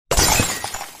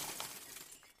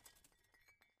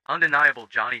Undeniable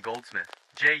Johnny Goldsmith,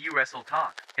 JU Wrestle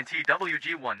Talk, and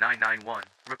TWG1991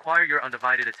 require your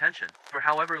undivided attention for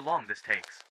however long this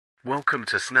takes. Welcome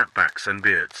to Snapbacks and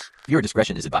Beards. Viewer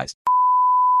discretion is advised.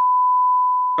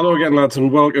 Hello again, lads,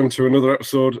 and welcome to another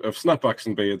episode of Snapbacks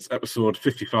and Beards, episode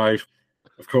 55.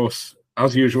 Of course,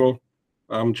 as usual,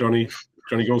 I'm Johnny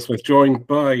Goldsmith, joined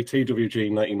by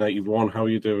TWG1991. How are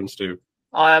you doing, Stu?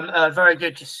 I am very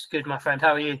good, just good, my friend.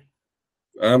 How are you?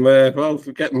 Well,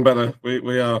 getting better.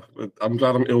 We are. I'm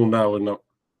glad I'm ill now and not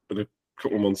in a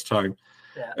couple of months' time.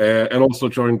 Yeah. And also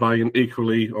joined by an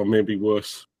equally, or maybe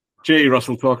worse, J.E.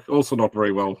 Russell Talk, also not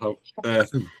very well. No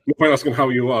point asking how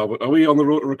you are, but are we on the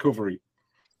road to recovery?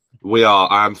 We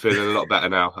are. I am feeling a lot better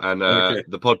now, and Okay.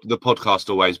 the podcast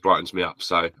always brightens me up,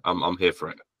 so I'm here for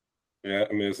it. Yeah,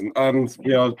 amazing. And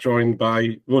we are joined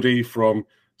by Woody from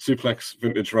Suplex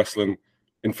Vintage Wrestling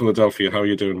in Philadelphia. How are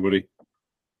you doing, Woody?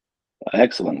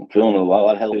 Excellent. Feeling a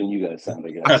lot healthier than you guys sound,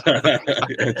 I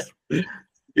guess. Yes.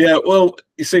 Yeah, well,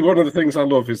 you see, one of the things I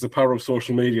love is the power of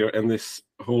social media and this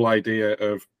whole idea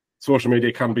of social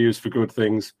media can be used for good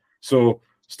things. So,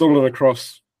 stumbling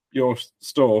across your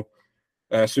store,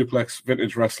 Suplex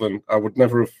Vintage Wrestling, I would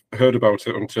never have heard about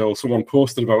it until someone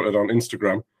posted about it on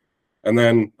Instagram. And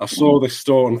then I saw this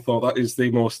store and thought that is the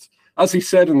most, as he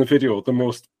said in the video, the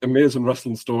most amazing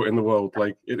wrestling store in the world.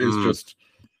 Like, it is just...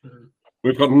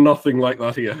 We've got nothing like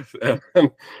that here.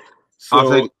 I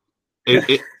think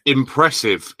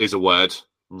impressive is a word.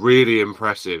 Really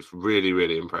impressive. Really,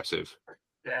 really impressive.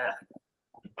 Yeah.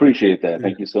 Appreciate that.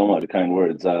 Thank you so much. Kind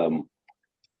words.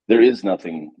 There is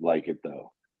nothing like it,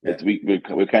 though. Yeah.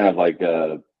 We're kind of like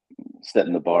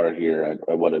setting the bar here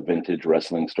at what a vintage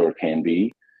wrestling store can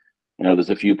be. You know, there's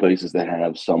a few places that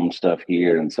have some stuff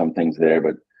here and some things there,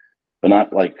 but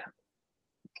not like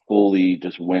fully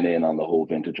just went in on the whole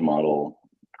vintage model,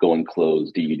 going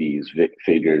clothes, DVDs,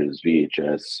 figures,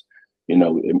 VHS, you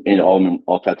know, in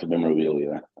all types of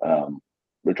memorabilia.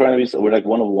 We're trying to be, we're like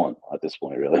one of one at this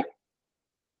point, really.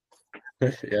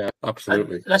 Yeah,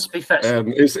 absolutely. Let's be fair.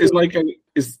 Sorry.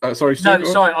 Steve, No,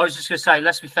 sorry. I was just going to say,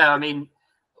 let's be fair. I mean,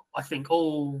 I think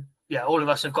all of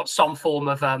us have got some form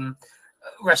of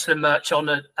wrestling merch on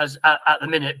at the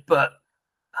minute, but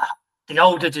the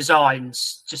older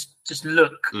designs just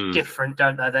look different,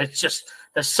 don't they? There's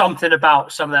something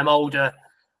about some of them older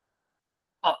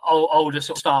sort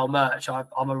of style merch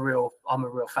I'm a real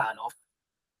fan of.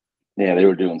 Yeah, they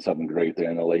were doing something great there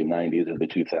in the late 90s or the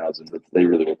 2000s. They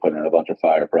really were putting out a bunch of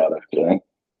fire products, you know?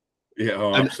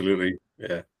 Yeah, absolutely.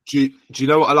 Yeah. Do you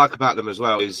know what I like about them as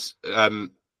well is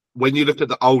when you look at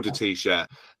the older T-shirt,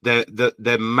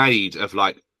 they're made of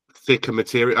like thicker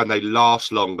material and they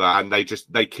last longer and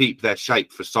they keep their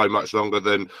shape for so much longer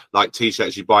than like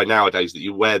T-shirts you buy nowadays that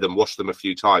you wear them, wash them a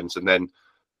few times and then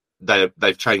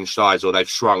they've changed size or they've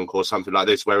shrunk or something like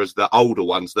this, whereas the older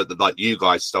ones that like you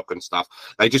guys stock and stuff,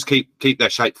 they just keep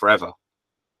their shape forever.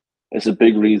 It's a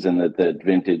big reason that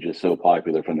vintage is so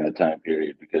popular from that time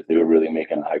period, because they were really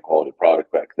making a high quality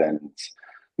product back then. It's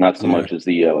not so much as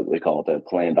the what they call it, the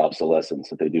planned obsolescence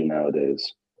that they do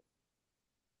nowadays.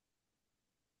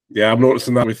 Yeah, I'm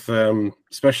noticing that with,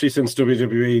 especially since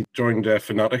WWE joined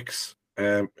Fanatics.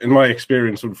 In my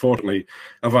experience, unfortunately,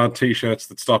 I've had T-shirts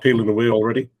that start peeling away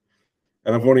already,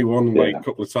 and I've only worn them like a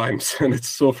couple of times, and it's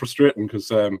so frustrating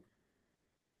because,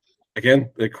 again,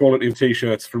 the quality of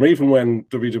T-shirts from even when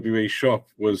WWE shop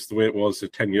was the way it was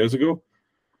 10 years ago,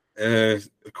 the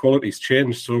quality's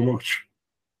changed so much.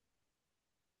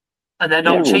 And they're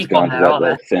not cheap on there, are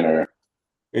they? Thinner.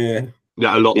 Yeah.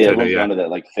 Yeah, a lot thinner. Yeah, down to that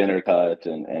like thinner cut,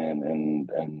 and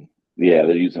yeah,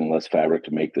 they're using less fabric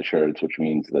to make the shirts, which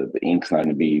means that the ink's not going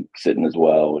to be sitting as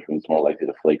well, which means more likely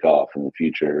to flake off in the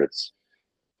future.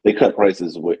 They cut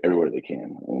prices everywhere they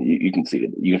can. And you can see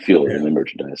it, you can feel it in the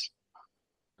merchandise.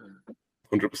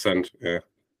 100%. Yeah.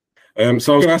 So I was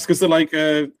going to ask, is there like,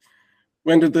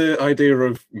 when did the idea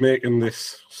of making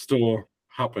this store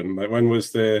happen? Like, when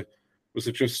was it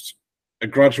just a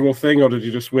gradual thing, or did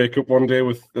you just wake up one day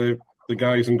with the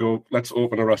guys and go, let's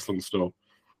open a wrestling store?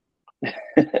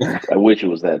 I wish it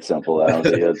was that simple.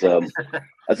 Honestly,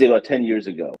 I'd say about 10 years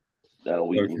ago,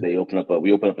 we opened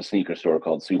up a sneaker store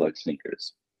called Suplex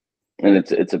Sneakers, and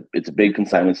it's a big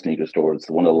consignment sneaker store. It's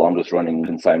one of the longest running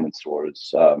consignment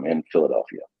stores in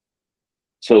Philadelphia.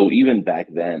 So even back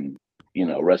then, you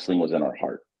know, wrestling was in our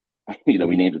heart. You know,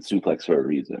 we named it Suplex for a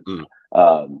reason.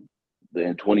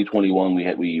 In 2021,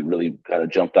 we really kind of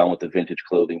jumped on with the vintage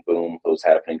clothing boom that was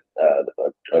happening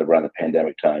around the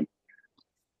pandemic time.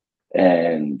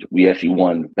 And we actually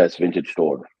won Best Vintage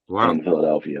Store in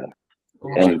Philadelphia.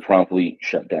 And we promptly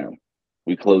shut down.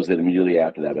 We closed it immediately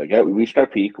after that. Like, yeah, we reached our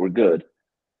peak. We're good.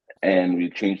 and we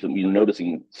changed them. We were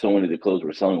noticing so many of the clothes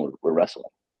we're selling were wrestling.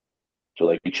 So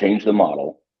like we changed the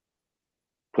model,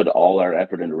 put all our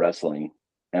effort into wrestling,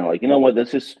 and like, you know what,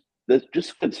 this just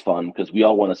it's fun because we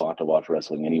all want to watch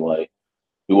wrestling anyway.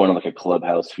 We wanted like a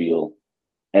clubhouse feel,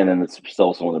 and then let's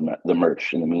sell some of the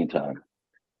merch in the meantime.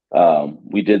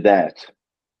 We did that,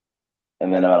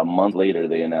 and then about a month later,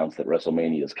 they announced that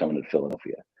WrestleMania is coming to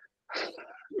Philadelphia.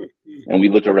 And we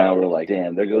looked around, we're like,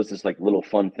 damn, there goes this like little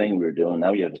fun thing we were doing.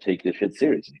 Now we have to take this shit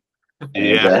seriously.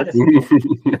 Yeah.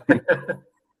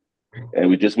 And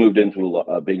we just moved into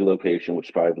a big location, which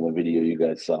is probably from the video you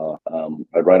guys saw,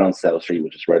 right on South Street,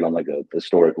 which is right on like a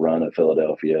historic run of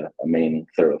Philadelphia, a main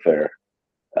thoroughfare.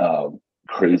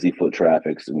 Crazy foot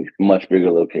traffic, so much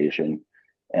bigger location.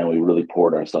 And we really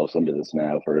poured ourselves into this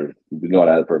now. We've been going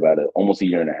at it for about almost a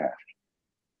year and a half.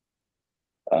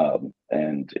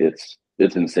 And it's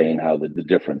insane how the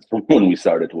difference from when we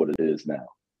started to what it is now.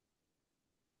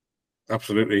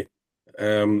 Absolutely.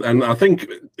 And I think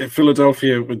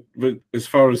Philadelphia, as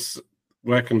far as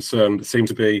we're concerned, it seems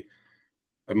to be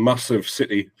a massive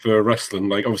city for wrestling.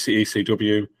 Like obviously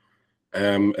ECW,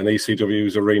 and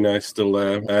ECW's arena is still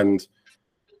there. And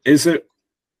is it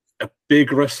a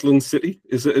big wrestling city?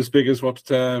 Is it as big as what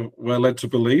we're led to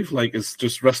believe? Like, it's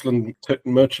just wrestling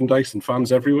merchandise and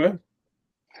fans everywhere?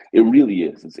 It really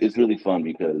is. It's really fun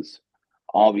because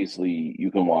obviously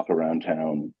you can walk around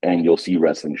town and you'll see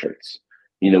wrestling shirts.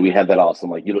 You know, we have that awesome,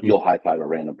 like, you'll high five a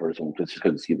random person just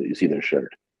because you see their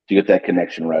shirt. So you get that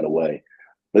connection right away.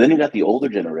 But then you got the older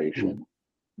generation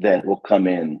that will come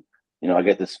in. You know, I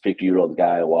get this 50-year-old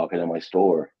guy walking in my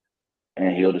store,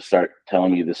 and he'll just start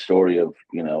telling me the story of,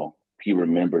 you know, he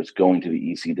remembers going to the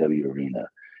ECW arena.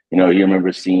 You know, he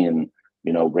remembers seeing,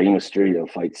 you know, Rey Mysterio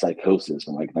fight Psychosis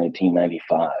in like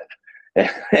 1995.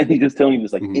 And he just telling me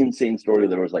this like insane story.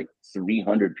 There was like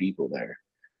 300 people there,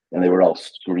 and they were all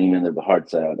screaming their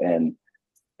hearts out. And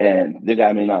the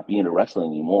guy may not be into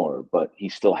wrestling anymore, but he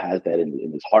still has that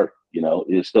in his heart. You know,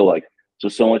 it's still like,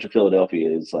 so much of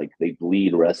Philadelphia is like they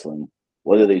bleed wrestling,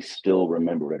 whether they still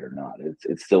remember it or not.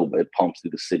 It's still, it pumps through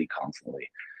the city constantly.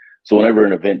 So whenever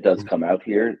an event does come out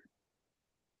here,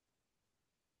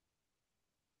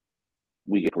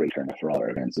 we get great turnout for all our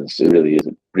events. It really is.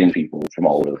 It brings people from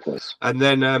all over the place. And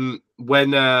then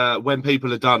when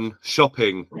people are done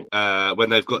shopping,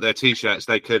 when they've got their T-shirts,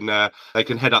 they can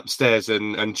head upstairs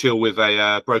and chill with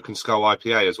a Broken Skull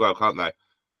IPA as well, can't they?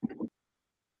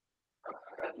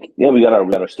 Yeah, we got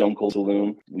our Stone Cold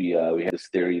Saloon. We had this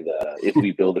theory that if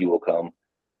we build it, he will come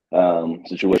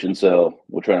situation. So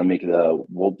we're trying to make it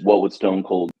what's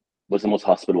the most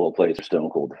hospitable place for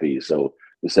Stone Cold to be. So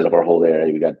we set up our whole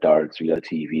area. We got darts, we got a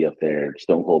TV up there,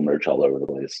 Stone Cold merch all over the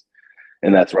place.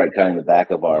 And that's right kind of in the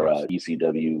back of our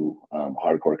ECW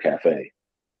Hardcore Cafe,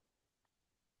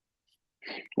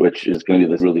 which is going to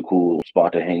be this really cool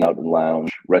spot to hang out and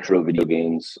lounge. Retro video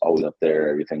games always up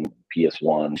there, everything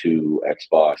PS1, 2,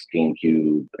 Xbox,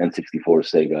 GameCube, N64,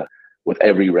 Sega, with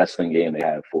every wrestling game they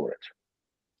have for it.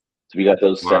 So we got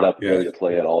those set up ready to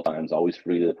play at all times, always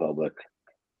free to the public.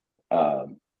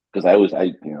 Because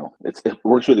it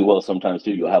works really well sometimes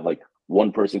too. You'll have like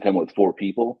one person come with 4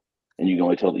 people, and you can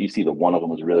only tell that you see that one of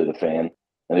them is really the fan,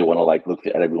 and they want to like look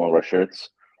at every one of our shirts.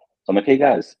 So I'm like, hey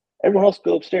guys, everyone else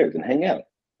go upstairs and hang out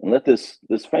and let this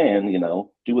fan, you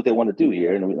know, do what they want to do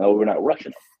here, and we're not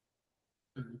rushing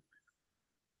them.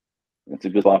 It's a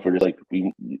good spot for just like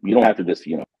you don't have to just,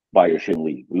 you know, buy your shit and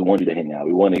leave. We want you to hang out.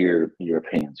 We want to hear your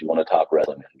opinions. We want to talk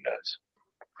wrestling with you guys.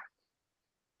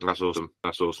 That's awesome.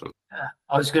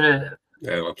 I was gonna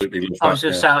absolutely. I was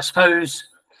gonna say, I suppose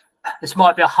this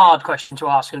might be a hard question to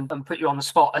ask and put you on the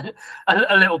spot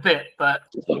a little bit, but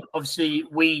obviously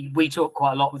we talk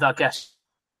quite a lot with our guests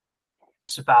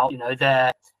about, you know,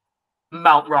 their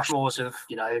Mount Rushmores of,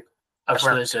 you know,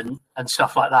 wrestlers and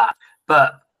stuff like that.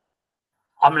 But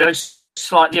I'm going to go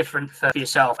slightly different for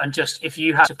yourself, and just if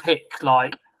you had to pick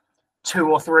like 2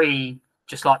 or 3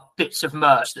 just like bits of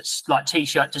merch that's like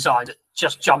T-shirt designs that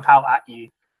just jump out at you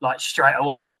like straight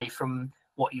away from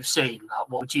what you've seen,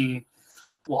 like,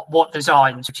 what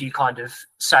designs would you kind of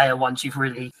say are ones you've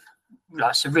really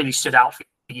really stood out for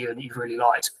you and that you've really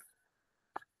liked?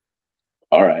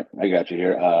 All right, I got you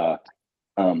here.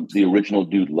 The original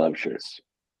Dude Love shirts.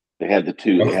 They had the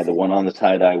 2. They had the one on the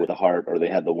tie-dye with a heart, or they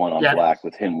had the one on black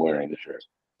with him wearing the shirt.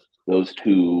 Those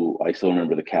 2, I still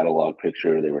remember the catalog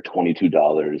picture. They were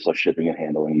 $22 plus shipping and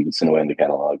handling. You can send away in the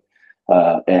catalog.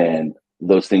 And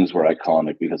those things were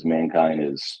iconic because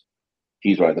Mankind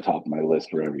he's right at the top of my list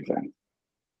for everything.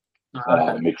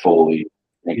 Mick Foley,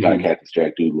 Mankind, Cactus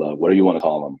Jack, Dude Love, whatever you want to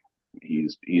call him.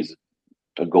 He's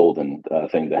a golden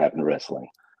thing to happen to wrestling.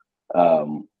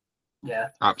 Yeah,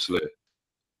 absolutely.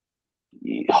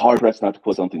 Hard pressed not to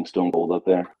put something Stone Cold up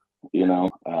there.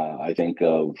 I think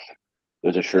of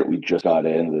there's a shirt we just got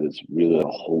in that is really a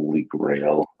holy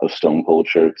grail of Stone Cold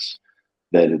shirts.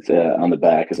 That it's on the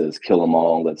back it says "Kill 'em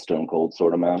all, let Stone Cold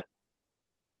sort 'em out,"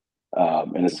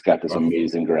 and it's got this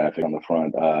amazing graphic on the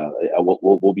front.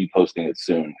 We'll be posting it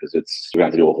soon because we're gonna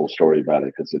have to do a whole story about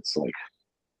it because it's like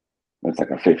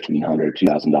a $1,500,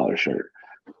 $2,000 shirt.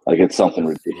 Like it's something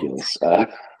ridiculous.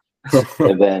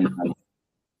 And then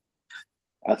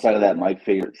outside of that, my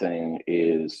favorite thing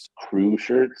is crew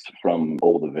shirts from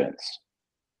old events.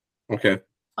 Okay.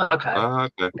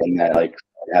 And that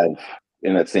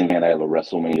in that same hand, I have a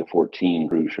WrestleMania 14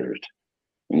 crew shirt,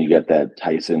 and you got that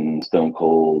Tyson, Stone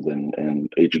Cold, and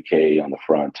AGK on the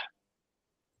front.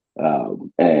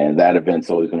 And that event's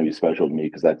always going to be special to me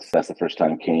because that's the first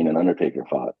time Kane and Undertaker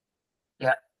fought.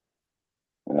 Yeah.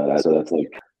 That's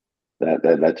like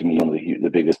that to me one of the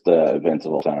biggest events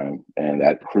of all time. And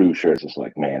that crew shirt is just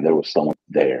like, man, there was someone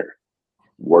there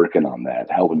working on that,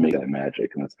 helping make that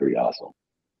magic, and that's pretty awesome.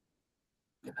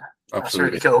 Yeah,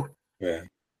 Absolutely. that's really cool.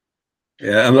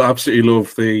 Yeah, and I absolutely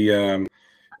love the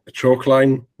chalk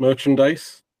line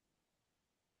merchandise.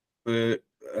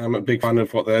 I'm a big fan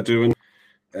of what they're doing.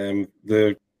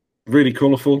 They're really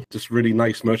colourful, just really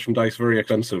nice merchandise, very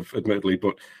expensive, admittedly,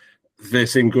 but they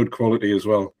seem good quality as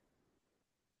well.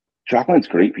 Chalkline's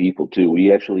great people too.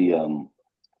 We actually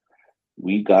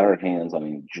we got our hands on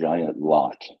a giant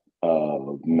lot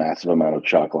of massive amount of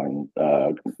Chalkline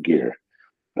gear.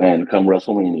 And come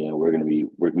WrestleMania,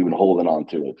 we've been holding on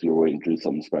to it because we were waiting to do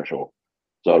something special.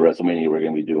 So at WrestleMania, we're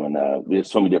going to be doing, we have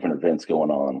so many different events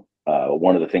going on.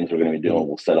 One of the things we're going to be doing,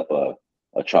 we'll set up a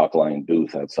Chalkline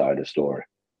booth outside the store.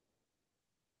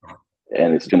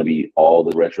 And it's going to be all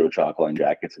the retro Chalkline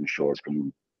jackets and shorts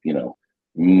from,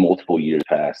 multiple years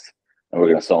past. And we're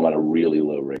going to sell them at a really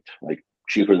low rate, like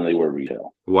cheaper than they were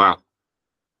retail. Wow.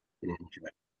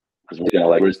 Because we're going to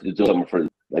we're doing something for,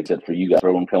 like I said, for you guys, for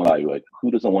everyone coming out, you're like,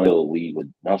 who doesn't want to leave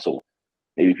with muscle?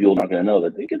 Maybe people aren't going to know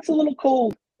that it gets a little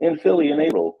cold in Philly in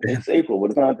April. It's April,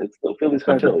 but it's not. It's still Philly's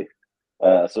kind of chilly.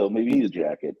 So maybe use a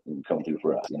jacket and come through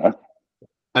for us,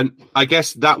 And I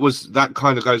guess that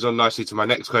kind of goes on nicely to my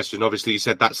next question. Obviously, you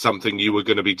said that's something you were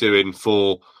going to be doing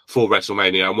for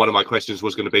WrestleMania, and one of my questions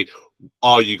was going to be,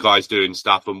 are you guys doing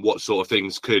stuff, and what sort of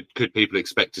things could people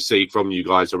expect to see from you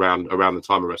guys around the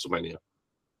time of WrestleMania?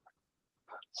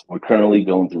 So we're currently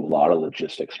going through a lot of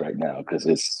logistics right now because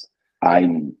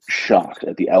I'm shocked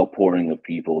at the outpouring of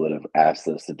people that have asked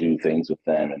us to do things with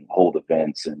them and hold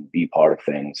events and be part of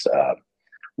things.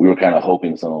 We were kind of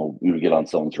hoping we would get on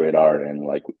someone's radar, and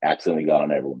we accidentally got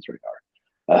on everyone's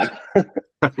radar.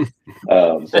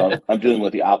 So I'm dealing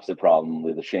with the opposite problem,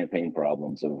 with the champagne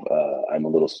problems of I'm a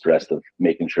little stressed of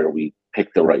making sure we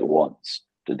pick the right ones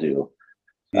to do.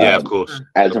 Yeah, of course.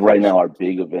 As of right now, our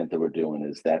big event that we're doing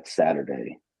is that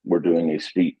Saturday. We're doing a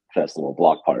street festival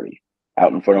block party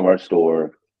out in front of our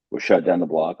store. We're shut down the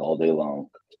block all day long.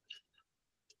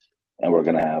 And we're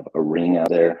going to have a ring out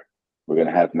there. We're going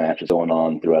to have matches going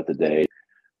on throughout the day.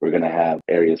 We're going to have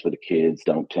areas for the kids,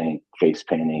 dunk tank, face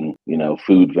painting,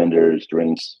 food vendors,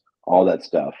 drinks, all that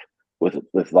stuff. With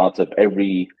lots of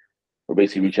we're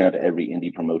basically reaching out to every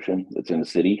indie promotion that's in the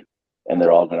city. And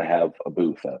they're all going to have a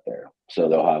booth out there. So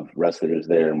they'll have wrestlers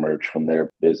there, merch from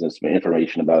their business,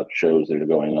 information about shows that are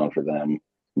going on for them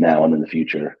now and in the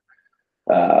future.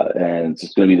 And it's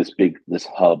just going to be this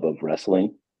hub of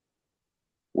wrestling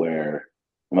where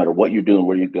no matter what you're doing,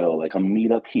 where you go, come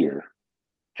meet up here,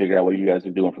 figure out what you guys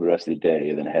are doing for the rest of the day,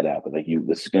 and then head out. But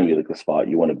this is going to be the spot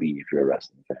you want to be if you're a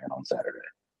wrestling fan on Saturday.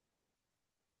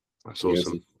 That's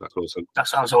awesome. That's awesome. That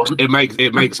sounds awesome. It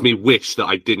makes me wish that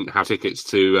I didn't have tickets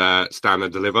to Stand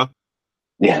and Deliver.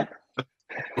 Yeah,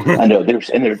 I know they're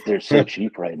so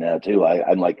cheap right now too.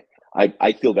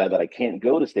 I feel bad that I can't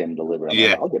go to Stand and Deliver.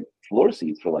 I'll get floor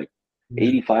seats for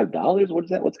 $85. What is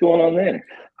that? What's going on there?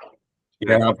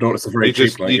 Yeah, I've noticed a very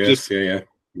cheap. Yeah.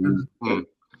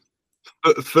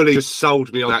 Fully just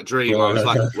sold me on that dream. I was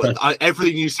like,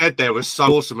 everything you said there was so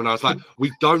awesome, and I was like,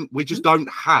 we just don't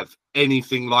have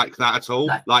anything like that at all.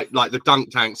 Like the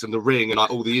dunk tanks and the ring and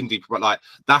all the indie,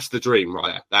 that's the dream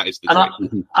right there. That is the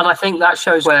dream. And I think that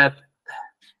shows where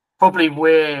probably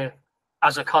we're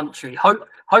as a country.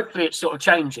 Hopefully, it's sort of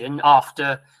changing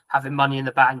after having Money in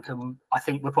the Bank, and I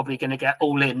think we're probably going to get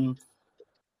All In,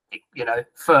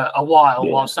 for a while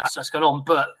whilst that's going on.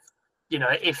 But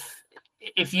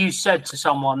if you said to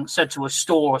a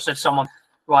store, or said to someone,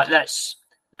 right, let's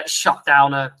shut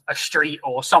down a street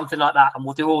or something like that, and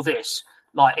we'll do all this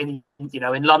in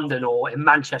London or in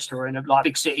Manchester or in a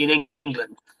big city in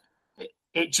England,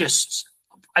 it just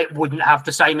it wouldn't have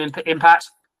the same impact.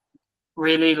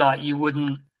 Really, like you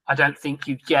wouldn't. I don't think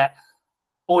you'd get,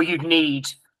 or you'd need.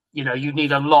 You'd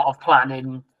need a lot of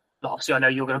planning. Obviously, I know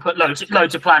you're going to put loads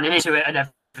of planning into it and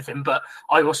everything, but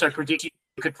I also predict you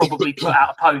could probably put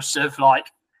out a post of like,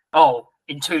 oh,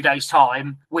 in 2 days'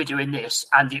 time we're doing this,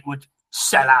 and it would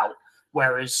sell out.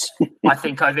 Whereas I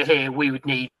think over here we would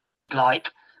need like,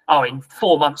 oh, in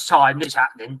 4 months' time this is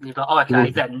happening. You're like, oh,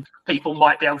 okay, then people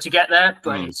might be able to get there,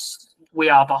 but we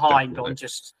are behind on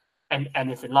just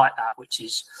anything like that, which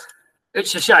is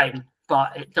it's a shame,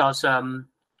 but it does.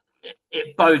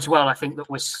 It bodes well, I think, that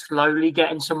we're slowly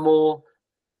getting some more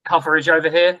coverage over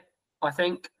here, I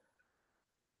think.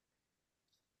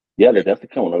 Yeah, they're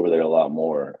definitely coming over there a lot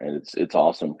more. And it's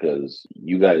awesome because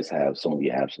you guys have some of the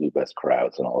absolute best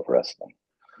crowds in all of wrestling.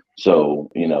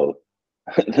 So,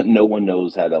 no one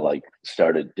knows how to like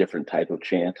start a different type of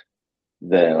chant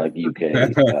than like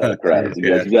UK crowds.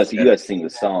 You guys sing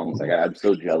the songs. Like I'm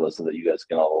so jealous that you guys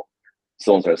can all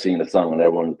someone starts singing the song and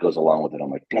everyone goes along with it. I'm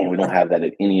like, dang, we don't have that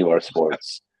in any of our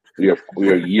sports. We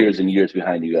are years and years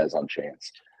behind you guys on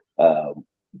chants. And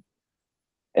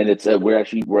it's we're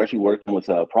actually working with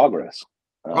Progress.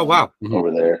 Oh wow!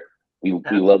 Over there, we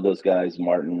love those guys.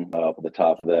 Martin up at the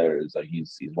top there is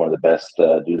he's one of the best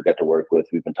dudes I got to work with.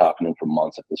 We've been talking to him for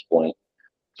months at this point,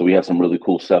 so we have some really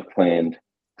cool stuff planned.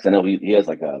 Because I know he has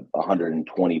like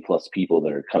 120 plus people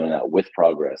that are coming out with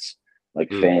Progress, like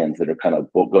fans that are kind of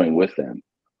going with them.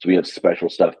 So we have special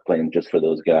stuff planned just for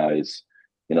those guys.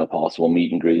 Possible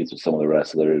meet and greets with some of the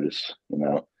wrestlers.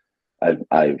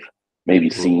 I've maybe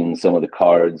seen some of the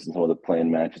cards and some of the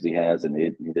planned matches he has, and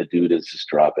the dude is just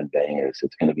dropping bangers.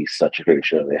 It's going to be such a great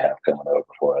show they have coming over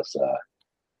for us.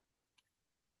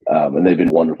 And they've been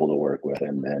wonderful to work with,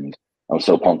 and I'm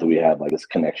so pumped that we have like this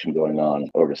connection going on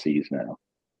overseas now.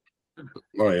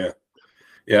 Oh yeah.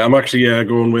 Yeah, I'm actually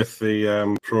going with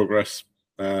the Progress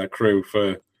crew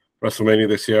for WrestleMania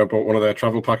this year. I bought one of their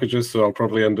travel packages, so I'll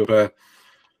probably end up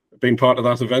being part of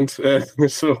that event.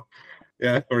 So,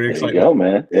 yeah, very excited. There you go,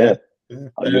 man. Yeah.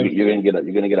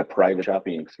 You're gonna get a private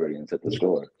shopping experience at the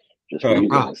store just for you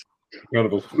guys.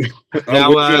 Incredible.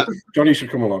 Now, Johnny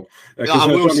should come along. I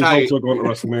will Johnny's say, also going to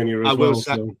WrestleMania as well.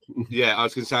 So. Yeah, I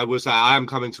was going to say, I will say, I am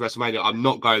coming to WrestleMania. I'm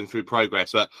not going through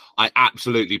Progress, but I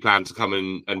absolutely plan to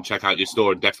come and check out your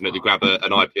store and definitely grab an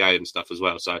IPA and stuff as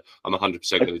well. So I'm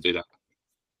 100% going to do that.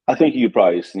 I think you could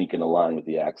probably sneak in a line with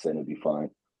the accent and be fine.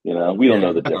 We don't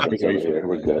know the difference over here.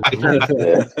 We're good.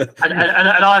 Yeah. And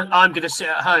I'm going to sit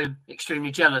at home extremely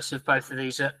jealous of both of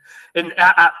these at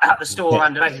the store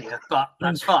and Mania, but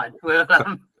that's fine.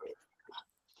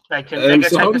 They can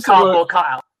take the cardboard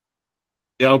cutout.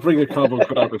 Yeah, I'll bring a cardboard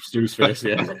cutout of Stu's face.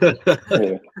 Yeah.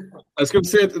 I was going to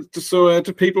say, so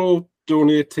do people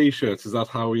donate T-shirts? Is that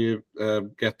how you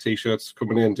get T-shirts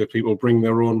coming in? Do people bring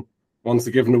their own ones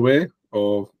they're giving away,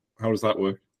 or how does that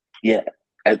work? Yeah.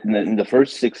 In the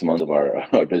first 6 months of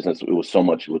our business, it was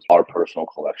our personal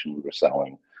collection we were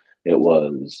selling. It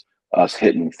was us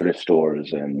hitting thrift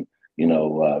stores and,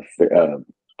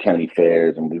 county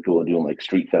fairs, and people were doing like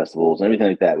street festivals and everything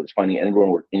like that. It was finding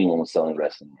anyone was selling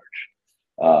wrestling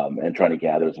merch and trying to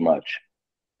gather as much.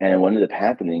 And what ended up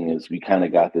happening is we kind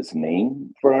of got this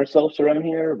name for ourselves around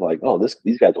here of like, oh,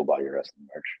 these guys will buy your wrestling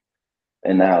merch.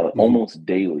 And now almost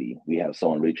daily, we have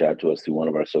someone reach out to us through one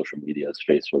of our social medias,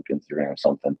 Facebook, Instagram,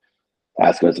 something,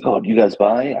 asking us, oh, do you guys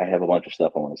buy? I have a bunch of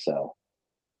stuff I want to sell.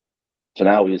 So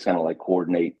now we just kind of like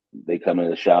coordinate. They come into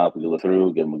the shop, we go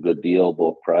through, give them a good deal,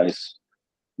 bulk price,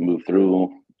 move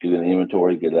through, do the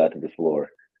inventory, get it out to the floor.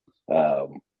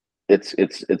 It's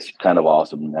kind of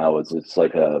awesome now. It's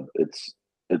like it's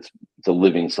a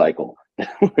living cycle.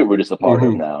 We're just a part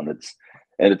of it now, and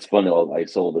it's fun. I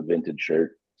sold a vintage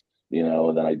shirt.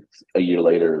 And then a year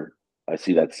later, I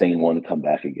see that same one come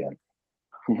back again.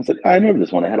 I was like, I remember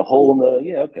this one. I had a hole in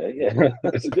the,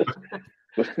 that's good.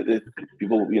 But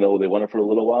people, they want it for a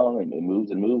little while and it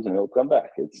moves and it'll come back.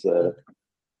 It's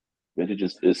vintage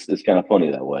is kind of funny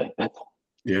that way.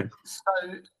 Yeah.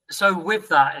 So with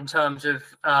that, in terms of,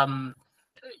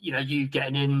 you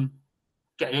getting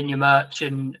in your merch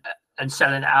and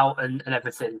selling it out and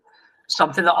everything,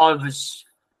 something that I was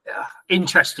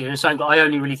interesting and something that I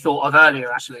only really thought of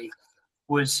earlier actually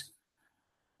was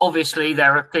obviously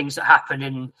there are things that happen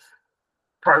in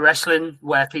pro wrestling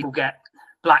where people get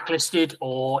blacklisted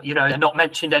or they're not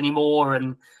mentioned anymore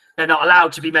and they're not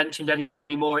allowed to be mentioned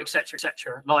anymore, etc.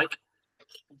 Like,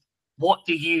 what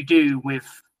do you do with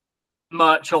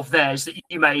merch of theirs that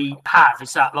you may have?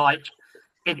 Is that like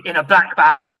in a black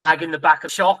bag in the back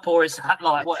of the shop, or is that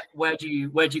like where do you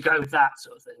go with that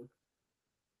sort of thing?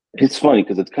 It's funny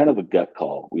because it's kind of a gut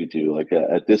call we do. Like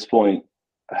at this point,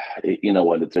 you know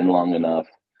what, it's been long enough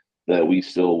that we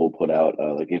still will put out,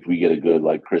 like if we get a good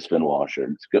like Chris Benoit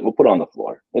shirt, it's good. We'll put it on the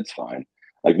floor. It's fine.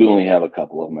 Like we only have a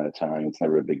couple of them at a time. It's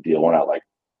never a big deal. We're not like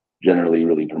generally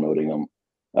really promoting them.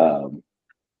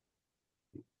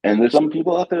 And there's some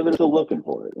people out there that are still looking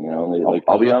for it. You know, like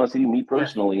I'll be honest with you, me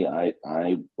personally, I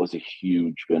was a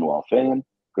huge Benoit fan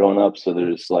growing up, so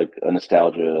there's like a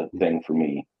nostalgia thing for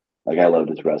me. Like I loved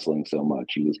his wrestling so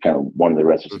much. He was kind of one of the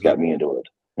wrestlers that got me into it,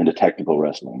 into technical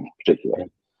wrestling in particular.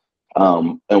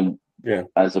 And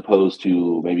as opposed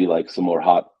to maybe like some more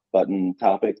hot button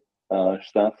topic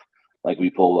stuff, like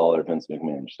we pulled all our Vince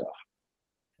McMahon stuff.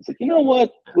 It's like, you know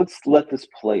what? Let's let this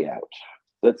play out.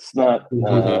 Let's not.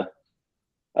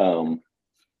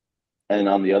 And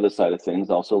on the other side of things,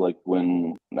 also like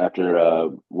when after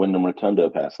Wyndham Rotunda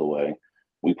passed away,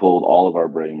 we pulled all of our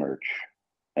Bray merch,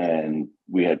 and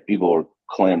we had people were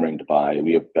clamoring to buy.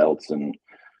 We have belts and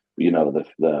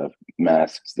the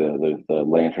masks, the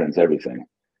lanterns, everything,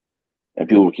 and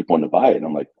people would keep wanting to buy it. And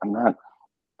I'm like,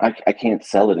 I can't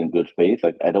sell it in good faith.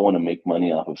 Like I don't want to make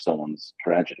money off of someone's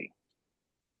tragedy.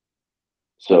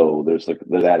 So there's like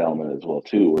that element as well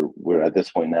too. We're at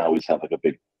this point now we just have like a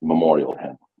big memorial to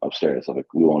him upstairs. So like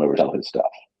we won't ever sell his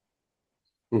stuff.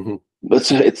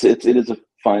 But it is a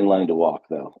fine line to walk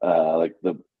though.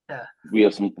 We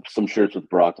have some shirts with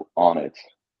Brock on it,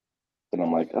 and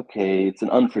I'm like, okay, it's an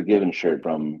Unforgiven shirt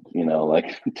from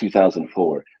like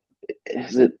 2004.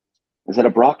 Is that a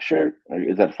Brock shirt or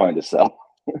is that fine to sell?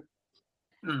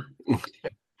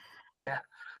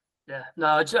 Yeah, no,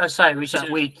 I say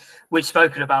we'd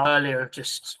spoken about earlier.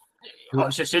 I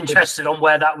was just interested on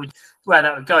where that would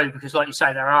go, because, like you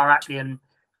say, there are actually, and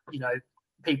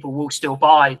people will still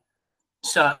buy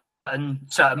certain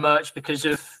merch because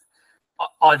of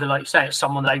either, like you say, it's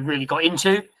someone they really got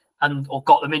into or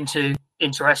got them into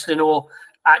wrestling, or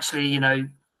actually,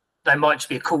 they might just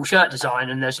be a cool shirt design,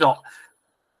 and there's not,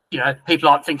 people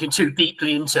aren't thinking too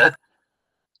deeply into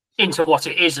what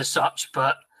it is as such,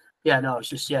 but. Yeah, no, it's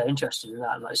just interested in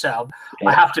that. Like I say,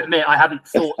 I have to admit, I haven't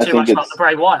thought too much about the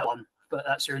Bray Wyatt one, but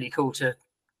that's really cool to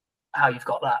how you've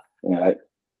got that. Yeah,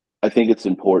 I think it's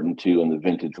important too in the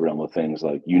vintage realm of things.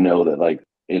 Like that, like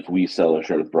if we sell a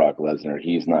shirt with Brock Lesnar,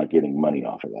 he's not getting money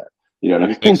off of that. You know what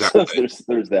I mean? Exactly. So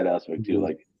there's that aspect too.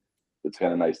 Like it's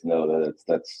kind of nice to know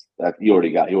that that he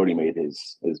already made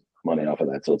his money off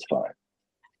of that, so it's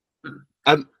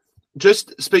fine.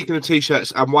 Just speaking of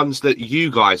t-shirts and ones that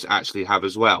you guys actually have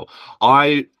as well,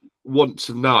 I want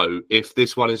to know if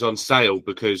this one is on sale,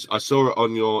 because I saw it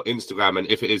on your Instagram, and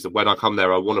if it is, when I come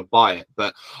there I want to buy it.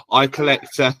 But I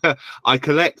collect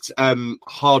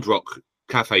Hard Rock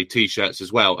Cafe t-shirts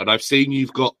as well, and I've seen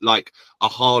you've got like a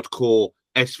hardcore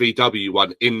SVW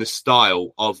one in the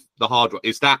style of the Hard Rock.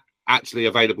 Is that actually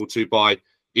available to buy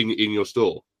in your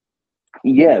store?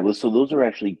 Yeah, well, so those are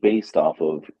actually based off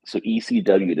of. So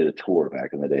ECW did a tour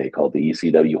back in the day called the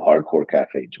ECW Hardcore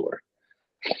Cafe Tour,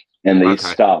 and they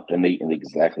stopped and they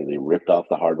ripped off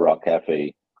the Hard Rock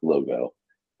Cafe logo,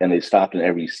 and they stopped in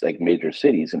every major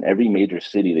cities. And every major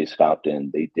city they stopped in,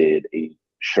 they did a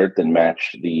shirt that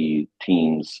matched the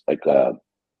teams, like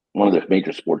one of the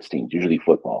major sports teams, usually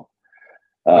football.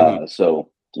 So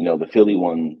the Philly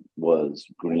one was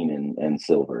green and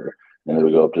silver. And then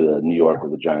we go up to the New York where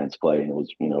the Giants play, and it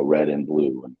was red and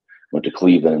blue. And went to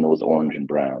Cleveland, and it was orange and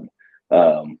brown.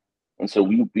 And so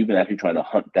we've been actually trying to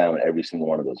hunt down every single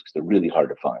one of those because they're really hard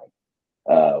to find.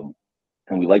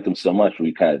 And we liked them so much,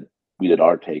 we did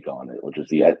our take on it, which is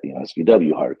the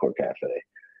SVW Hardcore Cafe.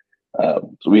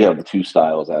 So we have the two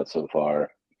styles out so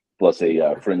far, plus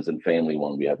a friends and family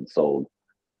one we haven't sold.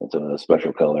 It's a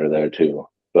special color there too.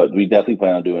 But we definitely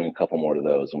plan on doing a couple more of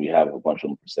those, and we have a bunch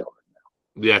of them for sale.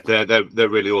 Yeah, they're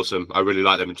really awesome. I really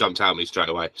like them and jumped out at me straight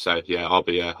away. So yeah, I'll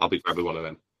be grabbing one of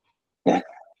them. Yeah.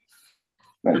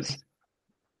 Nice.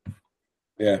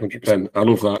 Yeah, 100%. I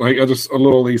love that. I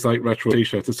love all these retro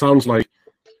t-shirts. It sounds like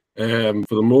for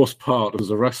the most part,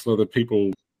 as a wrestler, that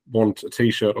people want a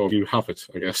t-shirt or you have it,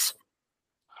 I guess.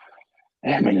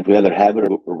 Yeah, I mean, if we either have it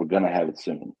or we're gonna have it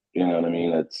soon. You know what I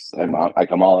mean?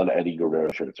 I'm all out of Eddie Guerrero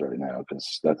shirts right now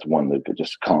because that's one that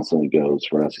just constantly goes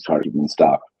for us. It's hard to keep in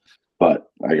stock.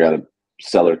 But I got a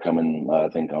seller coming, I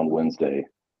think, on Wednesday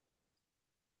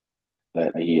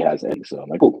that he has Eddie. So I'm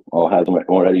like, cool, I'll have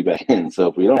more Eddie back in. So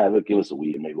if we don't have it, give us a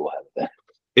week and maybe we'll have it then.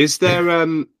 Is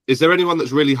there anyone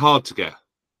that's really hard to get?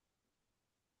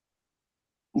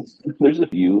 There's a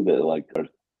few that are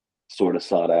sort of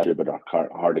sought after but are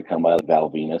hard to come by, like Val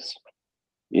Venus.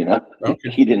 Okay.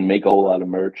 He didn't make a whole lot of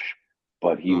merch,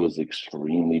 but he was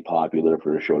extremely popular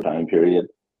for a short time period.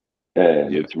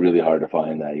 And it's really hard to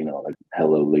find that, like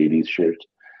Hello Ladies shirt.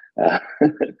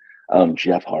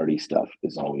 Jeff Hardy stuff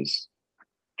is always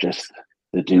just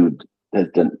the dude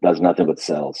that does nothing but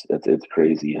sells. It's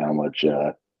crazy how much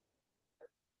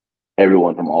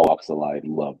everyone from all walks of life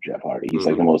love Jeff Hardy. He's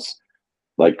like the most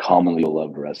like commonly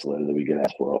loved wrestler that we get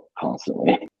asked for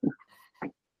constantly.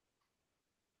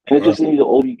 And it just the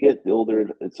older you get, the older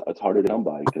it's harder to come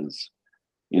by because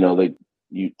you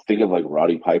think of like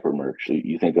Roddy Piper merch,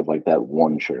 you think of like that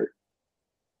one shirt,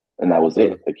 and that was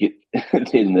it. Like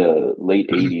in the late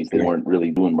 '80s, they weren't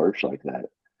really doing merch like that.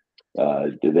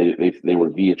 They were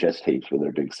VHS tapes for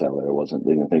their big seller. They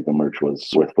didn't think the merch was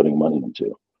worth putting money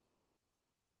into.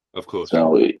 Of course.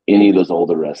 So any of those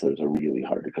older wrestlers are really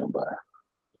hard to come by.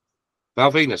 Val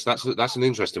Venus, that's an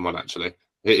interesting one actually.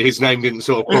 His name didn't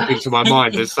sort of pop into my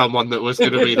mind as someone that was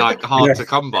going to be like hard to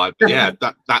come by. But yeah,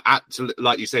 that absolutely,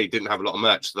 like you say, he didn't have a lot of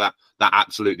merch. So that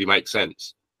absolutely makes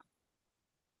sense.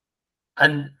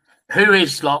 And who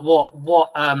is like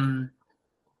what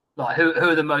like who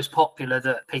are the most popular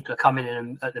that people are coming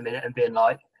in at the minute and being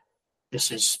like, this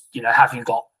is have you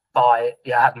got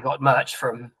merch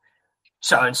from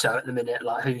so and so at the minute?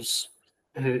 Like who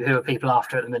are people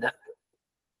after at the minute?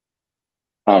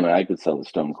 I don't know. I could sell the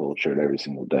Stone Cold shirt every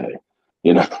single day.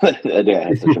 That guy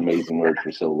had such amazing work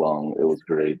for so long. It was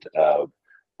great.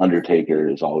 Undertaker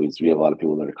is always. We have a lot of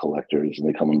people that are collectors, and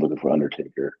they come and looking for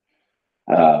Undertaker.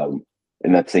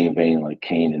 In that same vein, like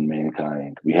Kane and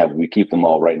Mankind, we keep them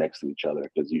all right next to each other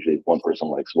because usually if one person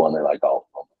likes one, they like all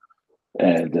of them.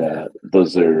 And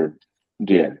those are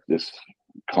just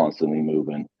constantly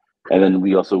moving. And then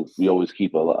we always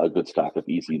keep a good stock of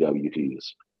ECW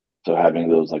tees. So having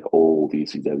those like old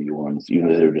ECW ones, even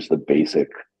though they're just the basic,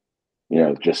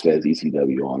 just as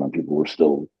ECW on them, people were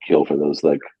still kill for those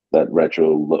like that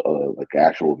retro, like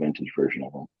actual vintage version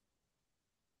of them.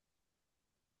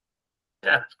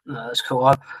 Yeah, no, that's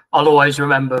cool. I'll always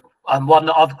remember one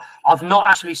that I've not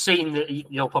actually seen. That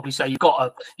you'll probably say you've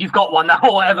got one now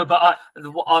or whatever, but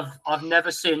I've never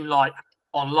seen like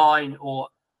online or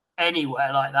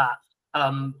anywhere like that.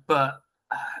 But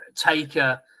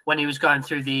Taker, when he was going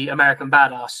through the American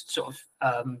Badass sort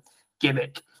of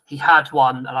gimmick, he had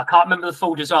one, and I can't remember the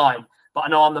full design, but I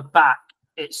know on the back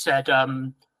it said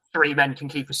 3 men can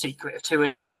keep a secret if 2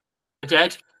 are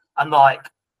dead. And like,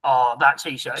 oh, that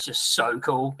T-shirt is just so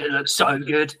cool. It looks so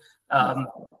good. Like,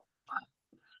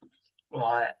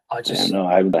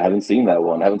 I haven't seen that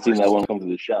one. I haven't seen that one come to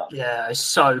the shop. Yeah, it's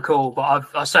so cool. But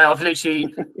I've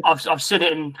literally I've seen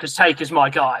it in because Taker's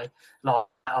my guy. Like,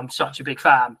 I'm such a big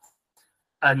fan.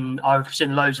 And I've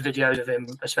seen loads of videos of him,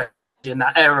 especially in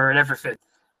that era and everything.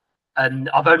 And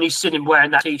I've only seen him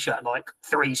wearing that T-shirt like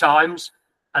 3 times.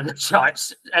 And it's like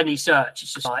any search,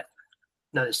 it's just like,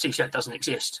 no, this T-shirt doesn't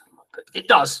exist. But it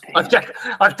does. I've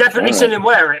definitely seen him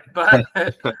wear it. But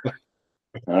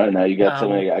all right, now you got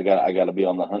something I got to be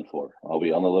on the hunt for. I'll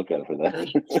be on the lookout for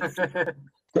that.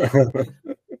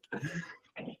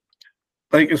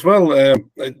 Like as well,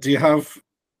 do you have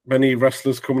many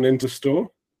wrestlers coming into store?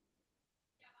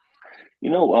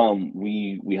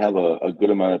 We have a good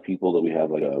amount of people that we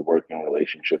have like a working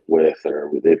relationship with,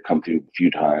 or they've come through a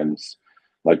few times.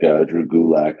 Like Drew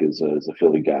Gulak is a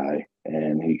Philly guy,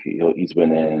 and he's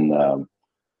been in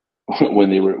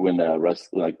when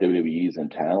wrestling like WWE's in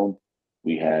town.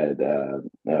 We had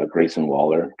Grayson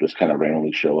Waller just kind of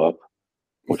randomly show up,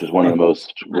 which is one of the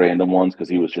most random ones because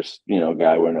he was just a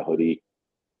guy wearing a hoodie.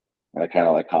 And I kind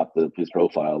of like copped his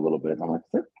profile a little bit. And I'm like,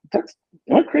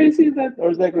 am I crazy? Is that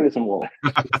Grayson Waller?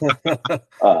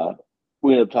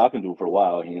 We ended up talking to him for a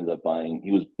while. He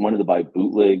wanted to buy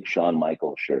bootleg Shawn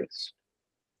Michaels shirts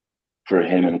for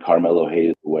him and Carmelo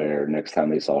Hayes to wear next time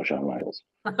they saw Shawn Michaels.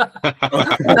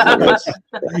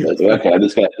 Okay,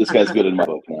 this guy's good in my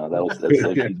book now. That's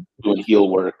like he's doing heel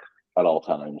work at all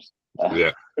times.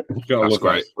 Yeah, that's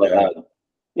great. But,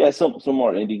 some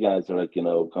more indie guys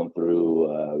that come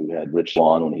through. We had Rich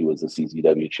Swann when he was the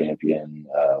CZW champion.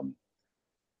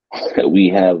 We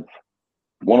have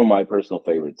one of my personal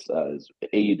favorites is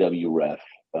AEW ref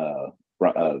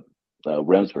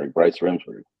Remsburg, Bryce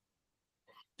Remsburg.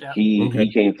 Yeah.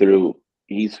 He came through.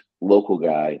 He's local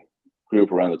guy, grew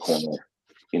up around the corner.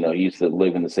 He used to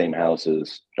live in the same house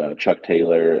as Chuck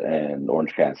Taylor and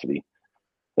Orange Cassidy.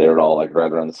 They were all like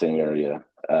right around the same area.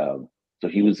 So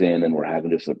he was in, and we're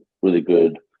having just a really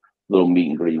good little meet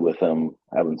and greet with him,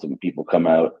 having some people come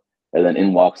out, and then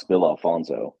in walks Bill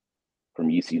Alfonso from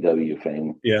ECW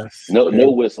fame. Yes.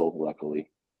 No whistle, luckily.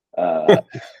 And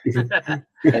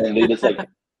they just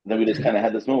then we just kind of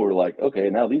had this moment where we're like, okay,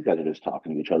 now these guys are just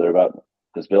talking to each other about,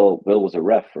 because Bill was a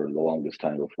ref for the longest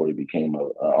time before he became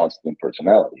an on-screen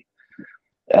personality.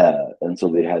 And so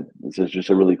this is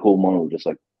just a really cool moment where just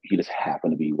like he just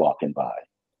happened to be walking by.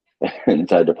 and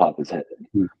decided to pop his head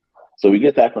in. So we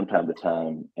get that from time to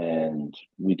time, and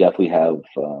we definitely have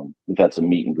we've had some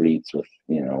meet and greets with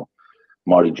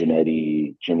Marty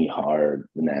Jannetty, Jimmy Hart,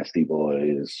 the Nasty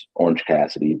Boys, Orange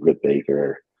Cassidy, Britt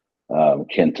Baker,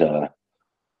 Kenta.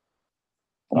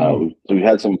 So we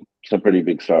had some pretty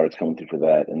big stars coming through for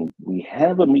that, and we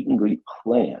have a meet and greet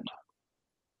planned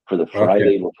for the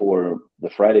Friday before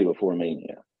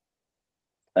Mania.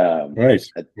 Right.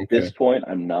 At this point,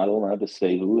 I'm not allowed to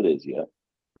say who it is yet.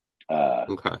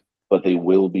 Okay. But they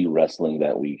will be wrestling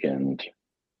that weekend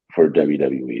for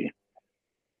WWE.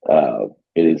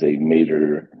 It is a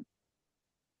major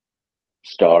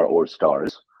star or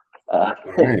stars,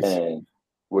 Nice. and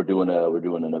we're doing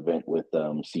an event with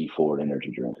C4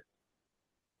 Energy Drink,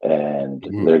 and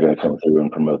they're going to come through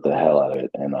and promote the hell out of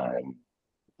it. And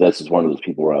this is one of those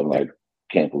people where I'm like,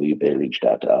 can't believe they reached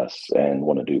out to us and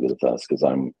want to do this with us, because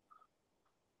I'm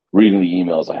reading the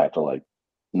emails. I have to like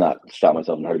not stop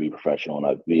myself and try to be professional, and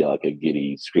I'd be like a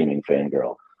giddy screaming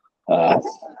fangirl. I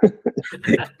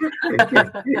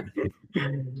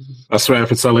swear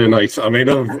if it's LA night, I mean,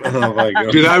 oh my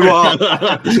god! Do you know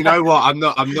what? Do you know what? I'm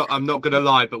not gonna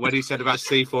lie. But when he said about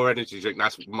C4 energy drink,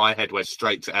 my head went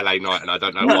straight to LA night, and I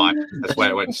don't know why. That's where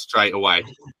it went straight away.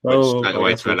 Straight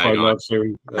away to LA night.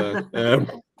 Soon.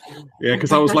 Yeah,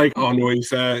 because I was like, oh no, it's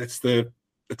the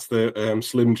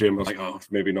Slim Jim. I was like, oh,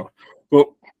 maybe not, but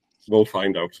we'll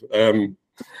find out.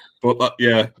 But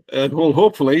well,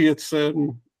 hopefully it's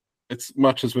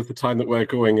matches with the time that we're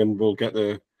going, and we'll get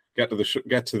to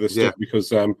the stuff,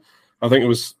 because I think it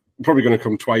was probably going to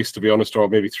come twice, to be honest, or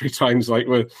maybe 3 times. Like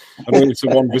I know it's a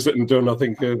one visit and done. I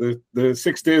think the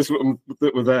 6 days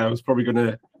that were there, I was probably going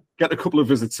to get a couple of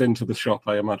visits into the shop,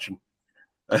 I imagine.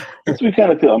 That's what we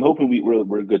kind of feel. I'm hoping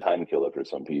we're a good time killer for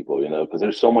some people, because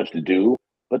there's so much to do,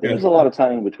 but there's a lot of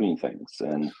time in between things,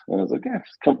 and I was like, yeah,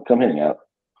 just come hang out.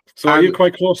 So are you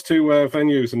quite close to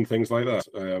venues and things like that?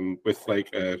 With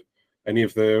like any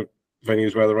of the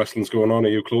venues where the wrestling's going on, are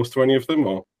you close to any of them?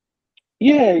 Or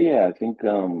yeah, I think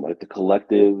like the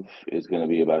Collective is going to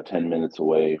be about 10 minutes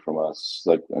away from us,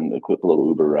 like an equipped little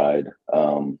Uber ride.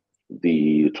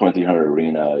 The 2300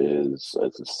 Arena it's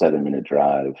a 7-minute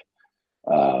drive.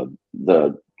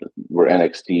 Where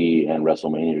NXT and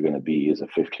WrestleMania are going to be is a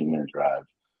 15-minute drive.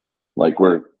 Like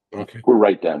we're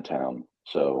right downtown,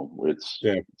 so it's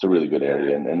a really good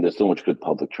area, and there's so much good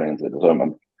public transit. So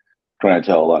I'm trying to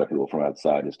tell a lot of people from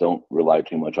outside is don't rely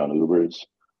too much on Ubers.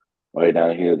 Right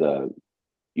down here,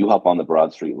 you hop on the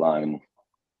Broad Street line,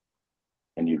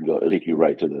 and you can it'll take you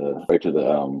right to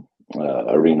the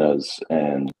arenas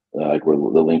and like where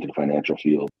the Lincoln Financial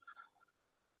Field,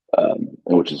 and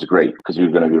which is great because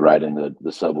you're going to be riding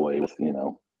the subway with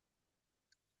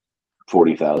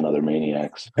 40,000 other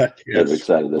maniacs that are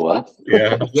excited as well.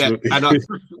 Yeah, and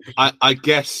I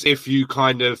guess if you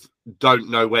kind of don't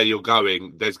know where you're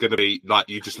going, there's going to be like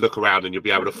you just look around and you'll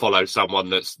be able to follow someone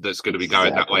that's going to be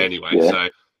going that way anyway. Yeah. So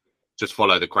just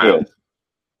follow the crowd.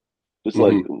 Yeah. Just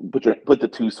like put the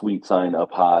Too Sweet sign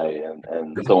up high,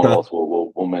 and someone else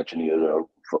will mention you or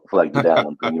flag you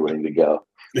down when you're ready to go.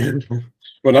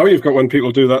 Well, now you've got when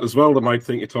people do that as well, they might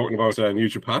think you're talking about New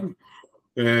Japan.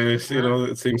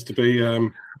 It seems to be. I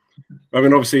mean,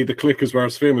 obviously the Click is where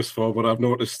it's famous for, but I've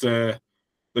noticed the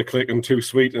Click and Too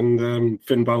Sweet, and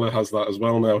Finn Balor has that as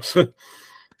well now. So.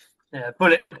 Yeah,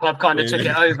 Bullet Club kind of took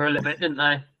it over a little bit, didn't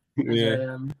they?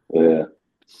 Yeah.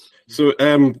 So,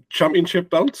 championship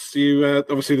belts. You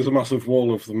obviously there's a massive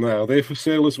wall of them there. Are they for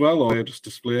sale as well, or are they just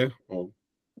display? Or?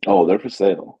 Oh, they're for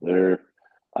sale.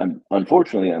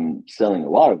 Unfortunately I'm selling a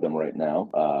lot of them right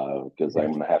now because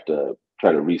I'm gonna have to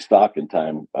try to restock in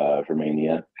time for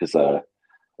Mania, because a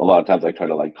lot of times I try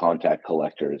to like contact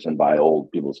collectors and buy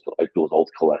people's old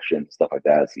collection, stuff like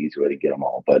that. It's the easy way to get them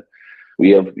all. But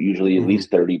we have usually at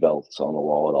least 30 belts on the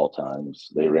wall at all times.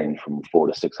 They range from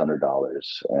 $400 to $600,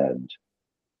 and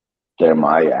they're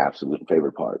my absolute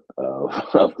favorite part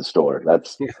of the store.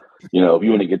 That's if you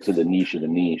want to get to the niche of the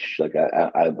niche, like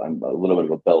I'm a little bit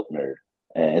of a belt nerd,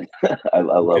 and I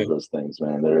love those things,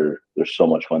 man. They're so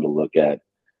much fun to look at.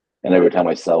 And every time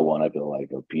I sell one, I feel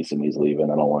like a piece of me is leaving.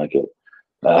 I don't like it.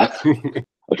 I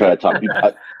try to talk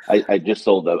people. I just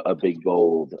sold a big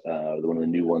gold, one of the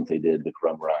new ones they did, the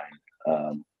Crumb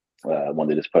Rind, one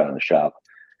they just put on the shop.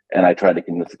 And I tried to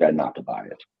convince the guy not to buy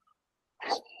it.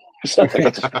 So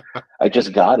I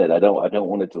just got it. I don't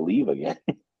want it to leave again.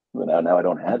 But now I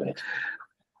don't have it.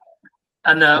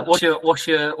 And what's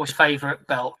your favorite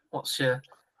belt? What's the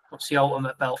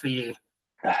ultimate belt for you?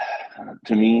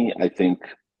 To me, I think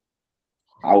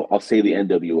I'll say the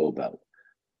NWO belt,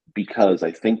 because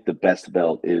I think the best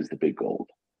belt is the big gold.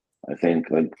 I think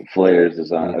like Flair's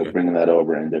design, bringing that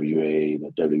over NWA,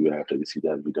 the WWF,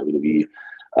 WCW, WWE.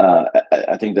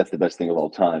 I think that's the best thing of all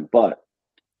time. But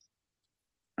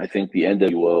I think the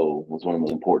NWO was one of the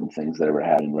most important things that ever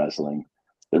happened in wrestling.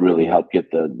 That really helped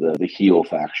get the heel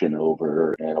faction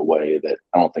over in a way that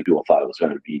I don't think people thought it was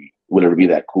going to be would ever be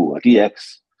that cool. Like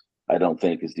DX, I don't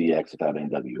think is DX without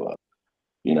NWO.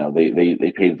 You know, they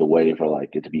paved the way for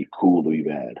like it to be cool to be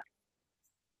bad.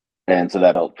 And so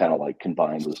that helped kind of like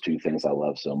combine those two things I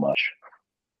love so much.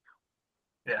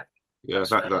 Yeah,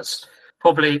 that's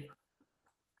probably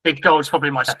Big Gold's probably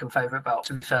my second favorite belt,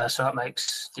 to be fair. So that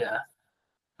makes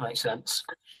sense.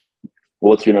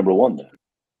 Well, what's your number one then?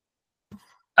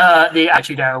 The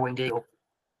Attitude Era Winged Eagle.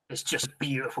 It's just a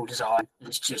beautiful design.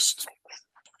 It's just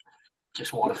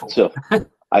wonderful. So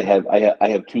I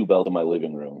have two belts in my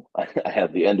living room. I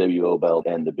have the NWO belt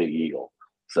and the Big Eagle.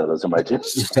 So those are my two.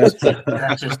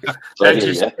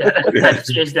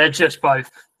 They're just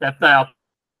both. They are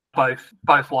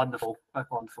both wonderful. Both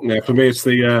wonderful. Yeah, for me, it's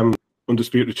the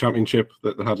Undisputed Championship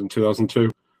that they had in 2002.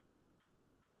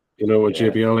 You know, with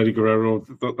JBL, Eddie Guerrero,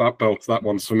 that belt, that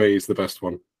one's for me is the best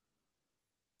one.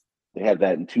 They have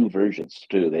that in two versions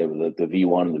too. They have the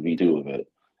V1 and the V2 of it.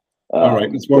 All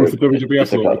right, it's one for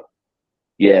WWF.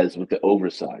 It's with the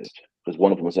oversized, because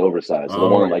one of them was oversized. So the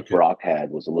one like Brock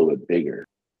had was a little bit bigger.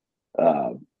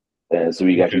 And so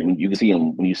you actually, when you can see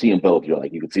them, when you see them both, you're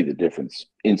like, you can see the difference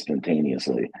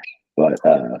instantaneously. But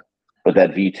that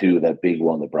V2, that big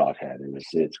one that Brock had,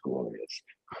 it's glorious.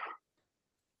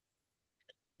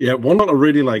 Yeah, one that I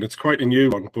really like, it's quite a new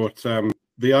one, but the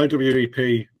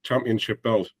IWEP Championship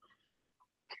belt.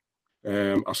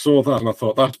 I saw that and I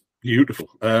thought, that's beautiful.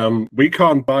 We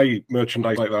can't buy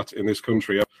merchandise like that in this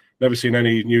country. I've never seen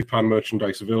any New Japan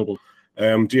merchandise available.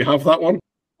 Do you have that one?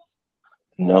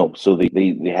 No, so they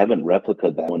haven't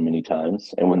replicated that one many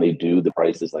times, and when they do, the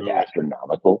price is like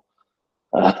astronomical.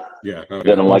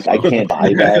 Then I'm like, I can't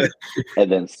buy that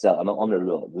and then sell.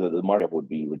 The markup would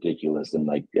be ridiculous, and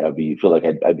like I'd be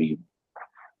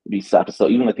sad to sell.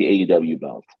 Even like the AEW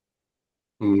belt,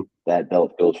 that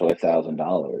belt goes for like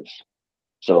 $1,000.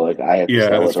 So like I have to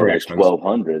sell it for like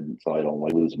 $1,200, so I don't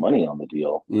like lose money on the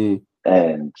deal.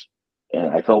 And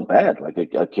I felt bad. Like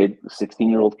a kid,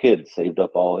 16-year-old kid, saved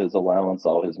up all his allowance,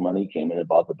 all his money, came in and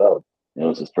bought the belt. And it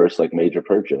was his first like major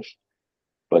purchase.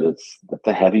 But it's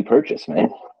a heavy purchase, man.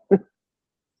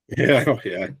 Yeah.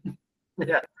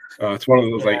 It's one of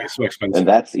those like it's so expensive. And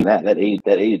that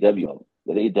AEW belt.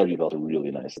 That AEW belt is a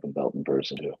really nice looking belt in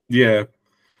person too. Yeah.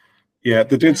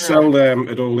 They did sell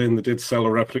at All In. They did sell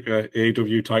a replica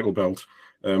AEW title belt,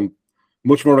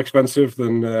 much more expensive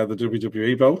than the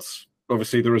WWE belts.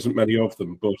 Obviously, there isn't many of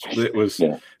them, but it was.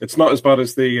 Yeah. It's not as bad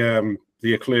as the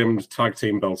acclaimed tag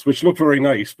team belts, which look very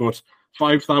nice, but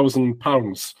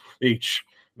 £5,000 each.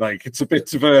 Like it's a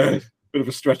bit of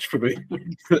a stretch for me.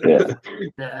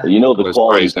 You know the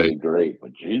quality's great,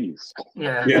 but geez.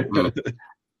 Yeah.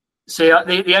 See,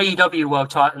 the AEW World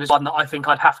Title is one that I think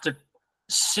I'd have to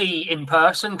see in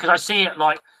person, because I see it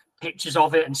like pictures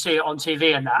of it and see it on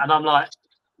TV and that, and I'm like,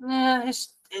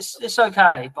 it's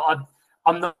okay, but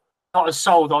I'm not as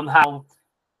sold on how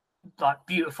like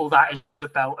beautiful that is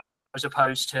about as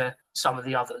opposed to some of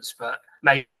the others. But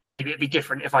maybe it'd be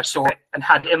different if I saw it and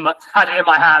had it in my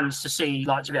hands to see,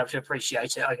 like, to be able to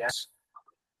appreciate it, I guess.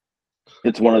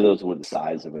 It's one of those with the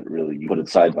size of it, really. You put it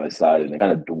side by side and it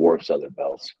kind of dwarfs other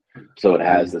belts. So it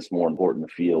has this more important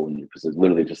feel because it's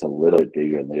literally just a little bit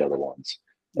bigger than the other ones.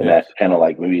 And that kind of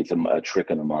like, maybe it's a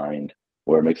trick in the mind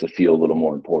where it makes it feel a little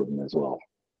more important as well.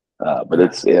 But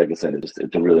it's, like I said,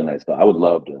 it's a really nice belt. I would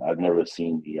love to. I've never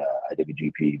seen the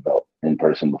IWGP belt in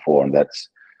person before. And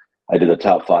I did a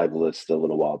top 5 list a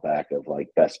little while back of like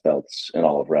best belts in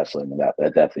all of wrestling. And that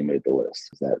definitely made the list.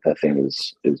 That thing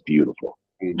is beautiful.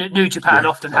 New Japan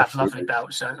often have lovely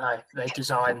belts, don't they? They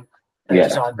design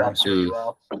belts really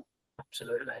well.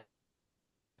 Absolutely.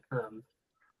 I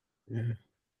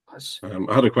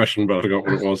had a question, but I forgot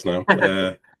what it was now.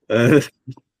 I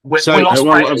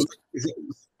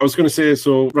was going to say,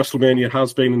 so WrestleMania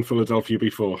has been in Philadelphia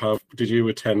before. Did you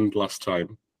attend last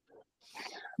time?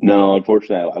 No,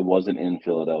 unfortunately, I wasn't in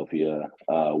Philadelphia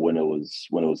when it was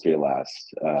here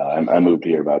last. I moved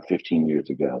here about 15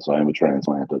 years ago, so I'm a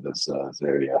transplant of this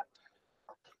area.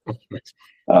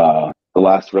 The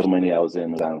last WrestleMania I was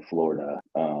in was down in Florida,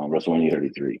 WrestleMania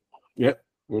 33. Yeah.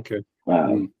 Okay.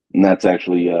 And that's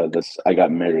actually I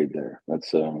got married there.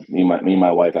 That's me and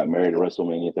my wife got married at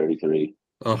WrestleMania 33.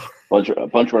 Oh. A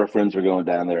bunch of our friends were going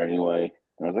down there anyway,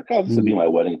 and I was like, "Oh, this would be my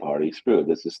wedding party. Screw it.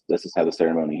 Let's just have the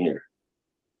ceremony here."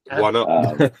 Why not?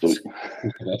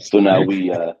 So now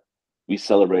we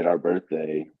celebrate our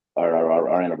birthday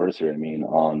our anniversary. I mean,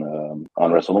 on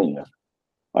WrestleMania.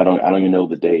 I don't even know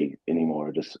the day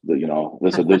anymore. Just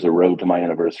there's a road to my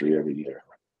anniversary every year.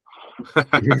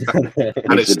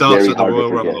 And it starts at the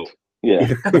Royal Rumble. Yeah.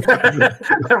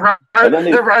 The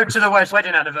road to the West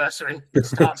wedding anniversary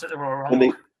starts at the Royal Rumble.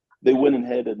 And they went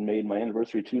ahead and made my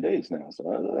anniversary 2 days now,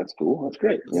 so that's cool. That's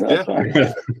great. That's fine.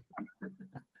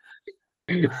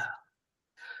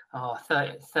 Oh,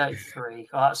 33.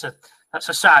 Oh, that's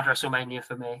a sad WrestleMania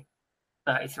for me.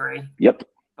 33. Yep.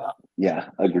 But yeah,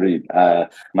 agreed.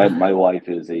 My wife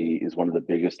is one of the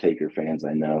biggest Taker fans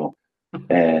I know,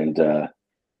 and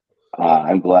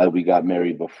I'm glad we got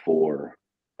married before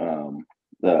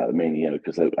the Mania,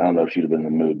 because I don't know if she'd have been in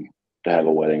the mood to have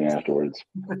a wedding afterwards.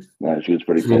 She was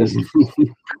pretty pissed.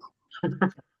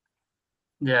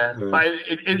 Yeah, but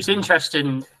it was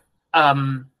interesting.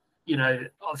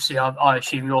 Obviously, I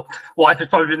assume your wife has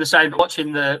probably been the same. But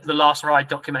watching the Last Ride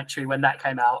documentary when that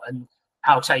came out, and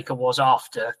how Taker was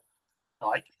after,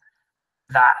 like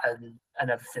that and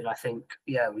everything, I think,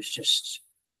 it was just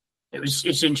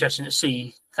it's interesting to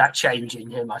see that change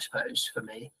in him, I suppose, for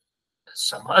me,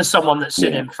 as someone that's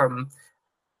seen him from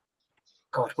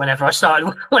God, whenever I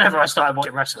started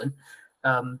watching wrestling,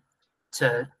 to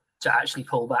actually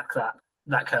pull back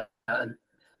that curtain.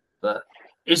 But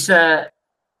is there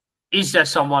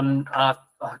someone? I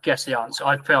guess the answer.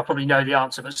 I probably know the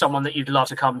answer, but someone that you'd love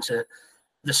to come to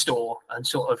the store and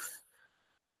sort of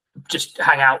just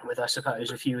hang out with, I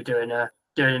suppose, if you were doing an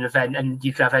event and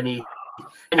you could have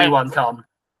anyone come.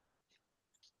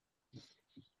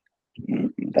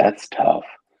 That's tough,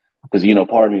 because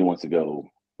part of me wants to go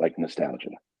like nostalgia.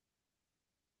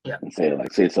 Yeah. And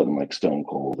say something like Stone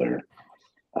Cold, or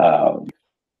I'll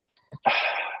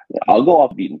go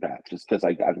off beaten path just because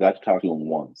I've got to talk to him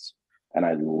once, and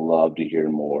I'd love to hear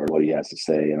more what he has to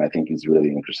say, and I think he's a really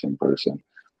interesting person.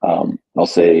 I'll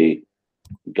say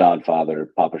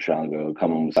Godfather, Papa Shango,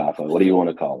 Kama Mustafa, what do you want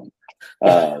to call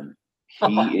him?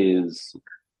 He is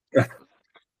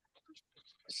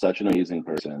such an amazing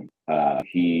person.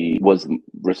 He was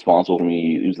responsible for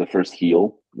me. He was the first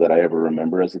heel that I ever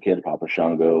remember as a kid. Papa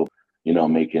Shango,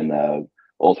 making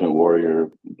Ultimate Warrior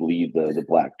bleed the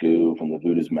black goo from the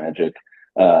Voodoo's magic.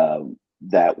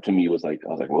 That to me was like, I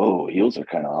was like, whoa, heels are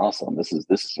kind of awesome. This is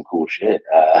some cool shit.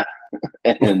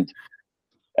 And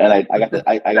I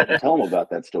got to tell him about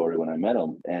that story when I met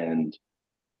him, and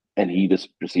he just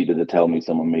proceeded to tell me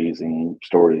some amazing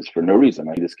stories for no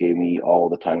reason. He just gave me all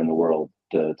the time in the world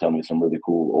to tell me some really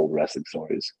cool old wrestling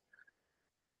stories.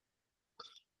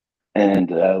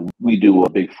 And we do a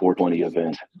big 420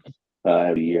 event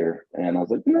every year, and I was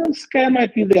like, this guy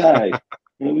might be the guy.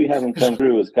 We have him come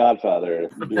through as Godfather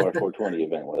and do our 420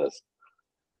 event with us.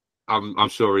 I'm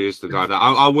sure he is the guy. That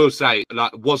I will say,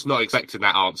 was not expecting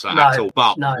that answer at all.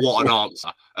 But what an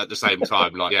answer at the same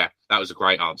time. That was a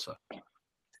great answer.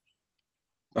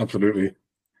 Absolutely.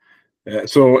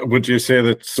 So, would you say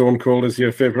that Stone Cold is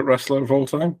your favorite wrestler of all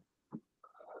time?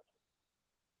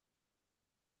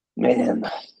 Man,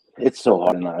 it's so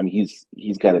hard. I mean,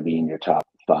 he's got to be in your top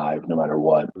 5, no matter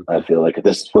what. I feel like at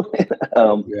this point.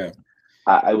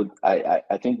 I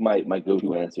think my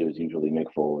go-to answer is usually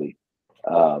Mick Foley,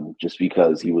 just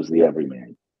because he was the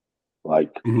everyman. And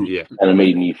it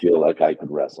made me feel like I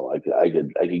could wrestle. I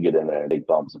could get in there and take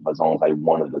bumps as long as I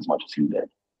wanted as much as he did.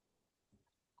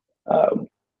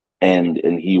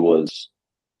 And he was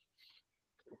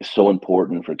so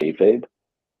important for kayfabe.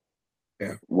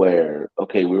 Yeah. Where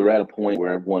we were at a point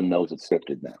where everyone knows it's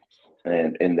scripted now,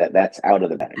 and that's out of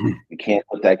the bag. You can't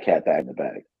put that cat back in the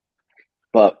bag.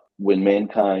 But when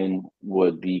Mankind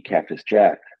would be Cactus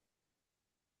Jack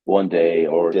one day,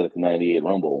 or the 98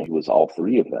 Rumble, he was all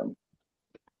 3 of them.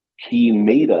 He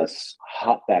made us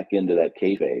hop back into that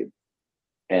kayfabe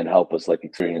and help us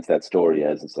experience that story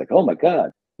as it's like, oh my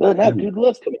God, that dude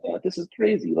loves coming out. This is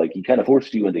crazy. He kind of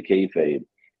forced you into kayfabe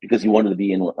because he wanted to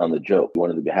be in on the joke. He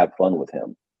wanted to have fun with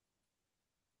him.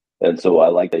 And so I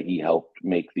like that he helped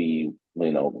make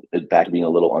it back to being a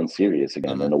little unserious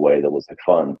again in a way that was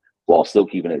fun, while still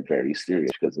keeping it very serious,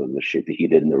 because of the shit that he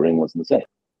did in the ring wasn't the same.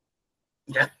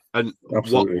 Yeah. And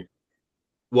absolutely.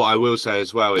 What I will say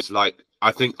as well is I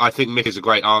think Mick is a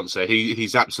great answer.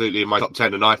 He's absolutely in my top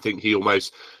 10, and I think he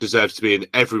almost deserves to be in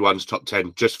everyone's top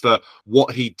 10 just for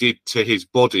what he did to his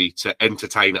body to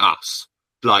entertain us.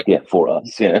 For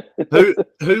us, yeah.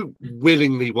 who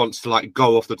willingly wants to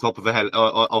go off the top of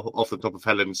off the top of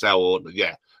Hell in a Cell, or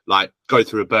go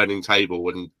through a burning table,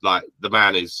 and the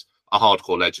man is a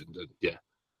hardcore legend, and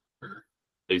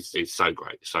he's so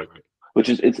great, so great. Which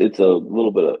is it's a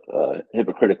little bit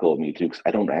hypocritical of me too, because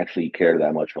I don't actually care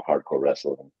that much for hardcore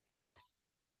wrestling.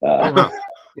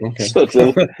 Okay. So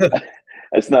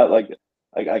it's not like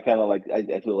I kind of like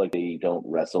I feel like they don't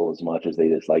wrestle as much as they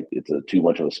just like it's too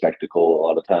much of a spectacle a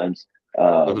lot of times.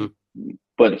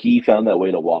 But he found that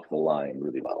way to walk the line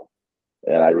really well,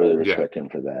 and I really respect him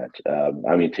for that.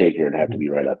 I mean, Taker would have to be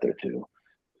right up there too.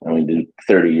 I mean, dude,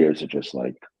 30 years of just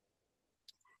like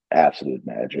absolute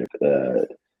magic.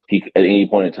 He at any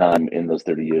point in time in those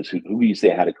 30 years, who do you say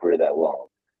had a career that long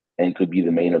and could be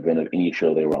the main event of any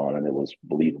show they were on, and it was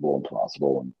believable and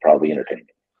plausible and probably entertaining.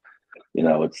 You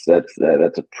know, that's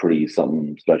a pretty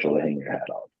something special to hang your hat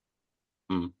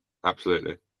on.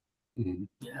 Absolutely.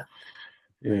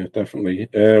 Yeah, definitely.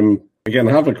 Again,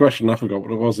 I have a question. I forgot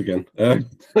what it was again.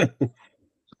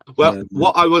 Well,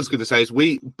 what I was going to say is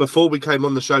before we came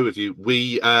on the show with you,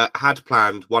 we had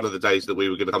planned one of the days that we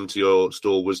were going to come to your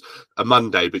store was a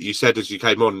Monday, but you said as you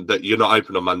came on that you're not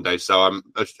open on Monday, so I'm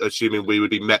assuming we would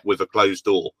be met with a closed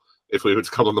door if we were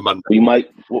to come on the Monday.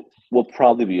 We'll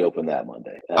probably be open that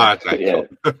Monday. Okay, yeah.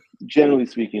 Cool. Generally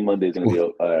speaking, Monday's going to be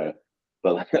open.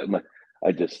 But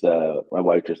my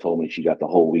wife just told me she got the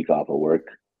whole week off of work.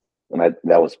 And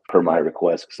that was per my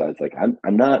request, because I was like,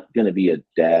 I'm not going to be a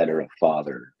dad or a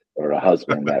father or a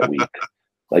husband that week.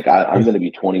 Like I'm going to be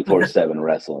 24/7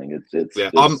 wrestling.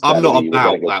 I'm not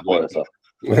about that week.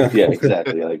 Yeah,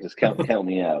 exactly. Like just count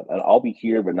me out. I'll be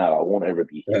here, but I won't ever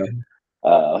be here.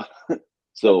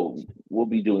 So we'll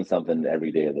be doing something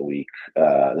every day of the week.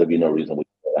 There'll be no reason we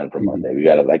can't for Monday. We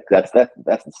gotta that's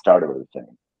the start of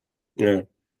everything. Yeah.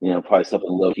 You know, probably something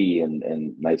low key and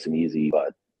nice and easy,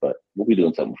 but we'll be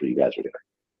doing something for you guys together.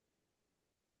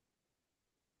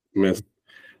 Yes.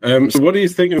 So what do you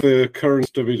think of the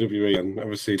current WWE? And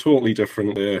obviously totally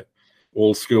different,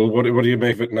 old school. What do you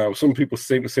make of it now? Some people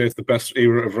seem to say it's the best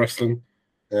era of wrestling.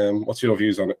 What's your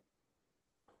views on it?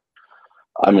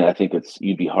 I mean, I think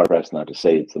you'd be hard pressed not to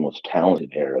say it's the most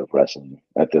talented era of wrestling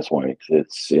at this point.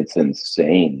 It's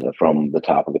insane, from the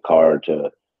top of the card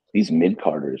to these mid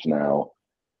carders now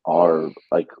are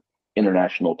like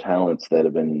international talents that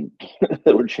have been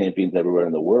that were champions everywhere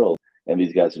in the world, and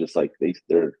these guys are just like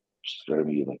they're just going to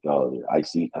be like, oh, their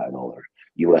IC title or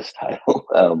US title.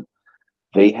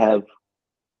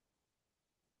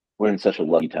 We're in such a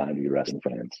lucky time to be wrestling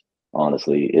fans.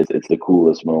 Honestly, it's the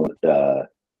coolest moment.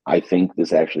 I think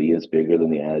this actually is bigger than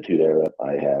the Attitude Era.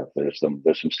 There's some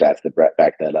stats that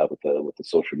back that up with the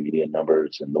social media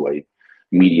numbers and the way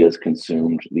media is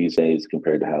consumed these days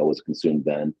compared to how it was consumed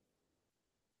then.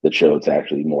 That show it's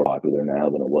actually more popular now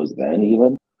than it was then,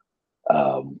 even.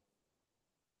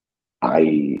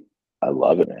 I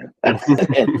love it, man.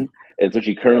 and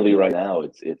especially currently right now,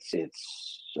 it's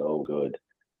so good.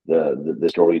 The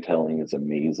storytelling is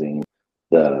amazing.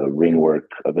 The ring work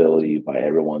ability by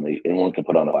everyone. Anyone can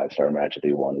put on a 5-star match if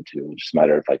they wanted to. It just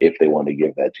matter if they want to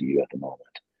give that to you at the moment.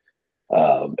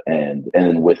 And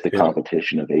then with the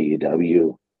competition of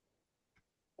AEW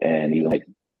and even like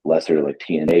lesser like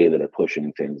TNA that are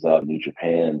pushing things up, New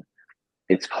Japan,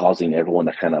 it's causing everyone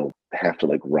to kind of have to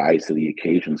like rise to the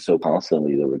occasion so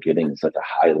constantly that we're getting such a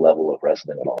high level of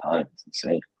wrestling at all times. It's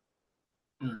insane.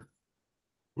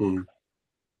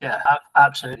 Yeah,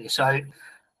 absolutely. So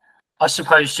I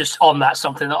suppose just on that,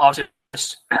 something that I've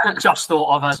just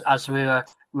thought of as we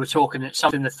were talking, it's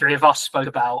something the three of us spoke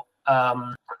about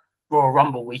Royal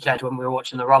Rumble weekend when we were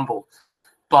watching the Rumble.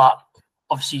 But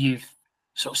obviously you've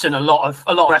sort of seen a lot of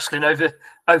wrestling over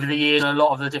the years and a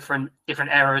lot of the different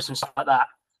eras and stuff like that.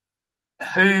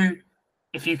 Who,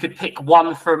 if you could pick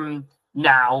one from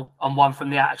now and one from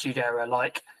the Attitude Era,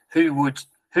 like who would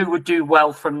do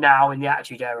well from now in the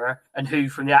Attitude Era, and who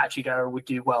from the Attitude Era would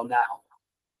do well now,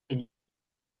 in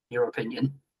your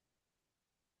opinion?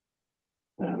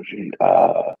 I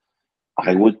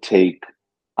would take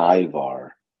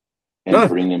Ivar and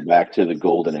bring him back to the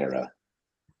golden era.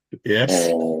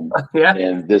 Yes.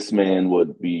 And this man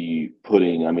would be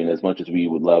putting, I mean, as much as we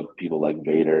would love people like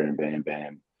Vader and Bam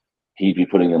Bam, he'd be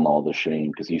putting them all to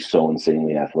shame because he's so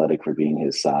insanely athletic for being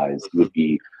his size. He would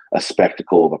be a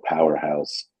spectacle of a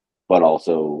powerhouse, but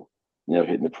also,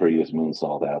 hitting the prettiest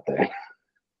moonsault out there.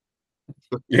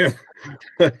 Yeah,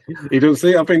 you don't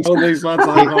see. I've been told these lads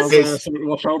watch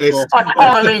out for.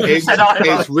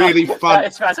 It's really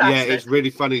fun. Yeah, it's really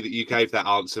funny that you gave that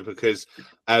answer because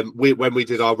when we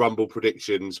did our Rumble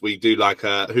predictions, we do like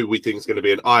who we think is going to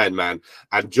be an Iron Man,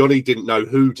 and Johnny didn't know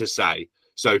who to say.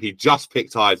 So he just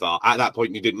picked Ivar. At that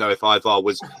point, you didn't know if Ivar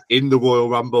was in the Royal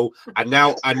Rumble, and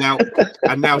now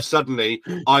suddenly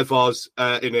Ivar's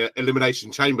in an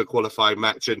Elimination Chamber qualifying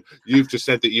match, and you've just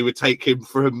said that you would take him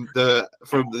from the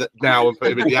now and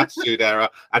put him in the Attitude Era,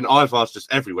 and Ivar's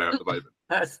just everywhere at the moment.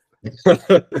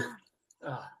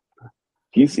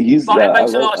 But it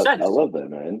makes a lot of I sense. love that,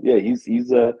 man. Yeah, he's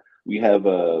we have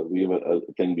a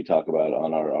thing we talk about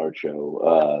on our art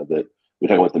show that we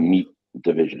talk about the meat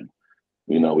division.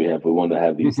 We want to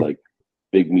have these like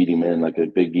big meaty men, like a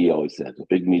Big E always says, a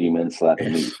big meaty men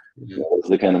slapping meat. Those are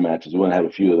the kind of matches we want to have a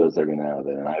few of those every now and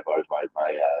then. And I've always my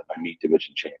meat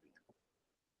division champion.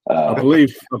 I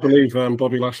believe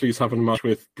Bobby Lashley's having a match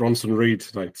with Bronson Reed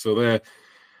tonight, so that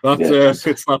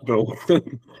fits that bill.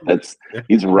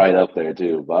 He's right up there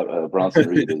too. Bronson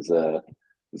Reed has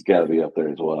got to be up there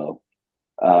as well.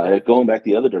 Going back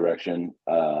the other direction,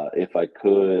 if I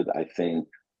could, I think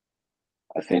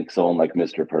someone like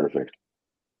Mr. Perfect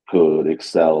could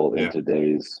excel in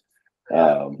today's.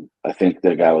 I think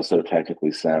the guy was so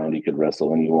technically sound; he could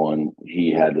wrestle anyone.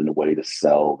 He had a way to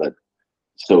sell that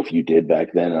so few did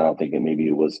back then. I don't think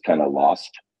it was kind of lost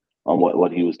on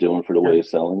what he was doing for the way of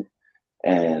selling.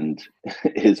 And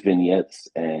his vignettes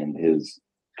and his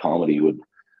comedy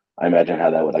I imagine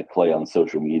how that would like play on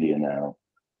social media now.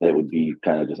 That would be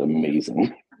kind of just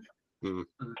amazing.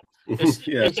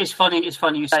 It's funny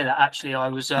you say that. Actually, I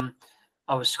was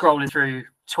scrolling through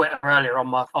Twitter earlier on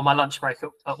my lunch break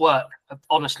at work.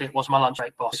 Honestly, it was my lunch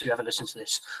break, boss. If you ever listen to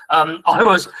this, I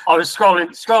was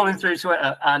scrolling through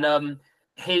Twitter, and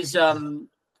his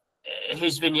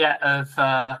vignette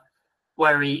of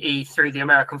where he threw the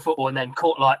American football and then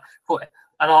caught it,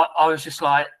 and I was just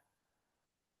like,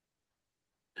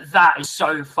 that is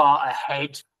so far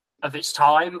ahead of its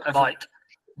time of like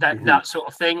that sort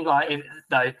of thing. Like,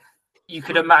 you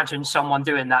could imagine someone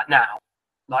doing that now,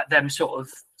 like them sort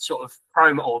of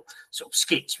promo or sort of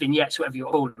skits, vignettes, whatever you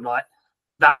call them. Like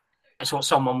that is what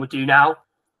someone would do now,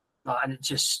 and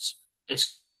it's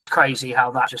crazy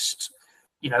how that just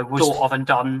was thought of and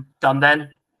done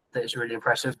then. That is really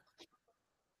impressive.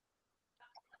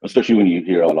 Especially when you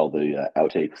hear all the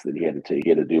outtakes that he had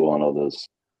to do on all those.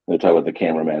 They talk about the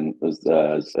cameraman has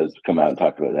come out and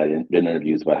talked about that in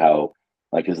interviews about how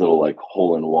like his little like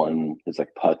hole in one, his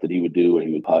like putt that he would do, where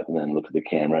he would putt and then look at the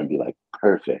camera and be like,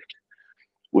 perfect.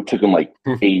 It took him like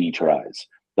 80 tries.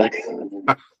 Like,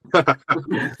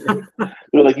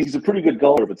 like he's a pretty good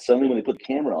golfer, but suddenly when they put the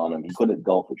camera on him, he couldn't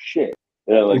golf for shit.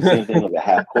 Like same thing, like a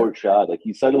half court shot. Like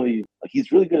he's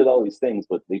really good at all these things,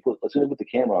 but as soon as they put the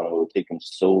camera on him, it would take him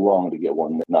so long to get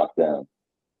one knocked down.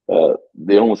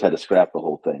 They almost had to scrap the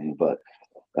whole thing, but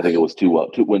I think it was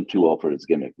went too well for his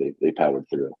gimmick. They powered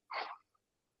through.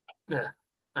 Yeah,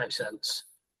 makes sense.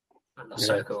 That's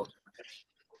so cool.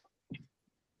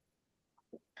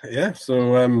 Yeah,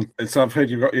 so I've heard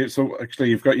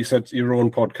you said your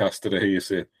own podcast. Did I hear you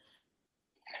say?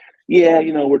 Yeah,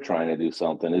 we're trying to do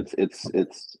something. It's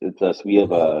us. We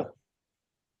have a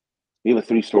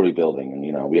 3-story building,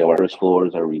 and we have our first floor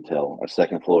is our retail, our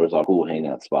second floor is our cool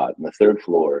hangout spot, and the third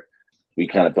floor we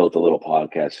kind of built a little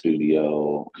podcast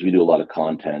studio because we do a lot of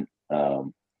content. We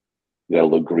got a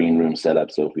little green room set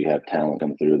up, so if we have talent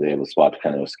come through, they have a spot to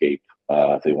kind of escape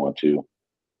if they want to.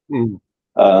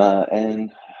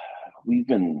 And we've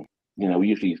been,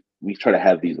 we try to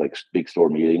have these like big store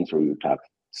meetings where we would talk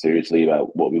seriously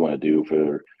about what we want to do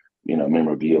for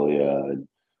memorabilia and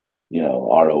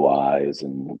ROIs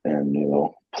and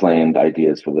planned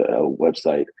ideas for the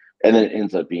website, and then it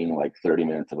ends up being like 30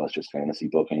 minutes of us just fantasy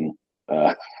booking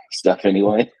stuff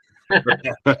anyway.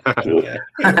 So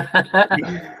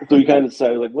we kind of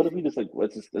decided, like, what if we just like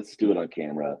let's do it on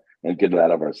camera and get it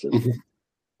out of our system.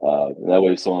 That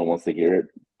way if someone wants to hear it,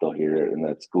 they'll hear it, and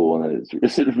that's cool. And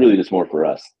it's really just more for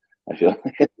us, I feel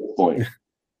like, at this point.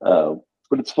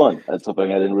 But it's fun. That's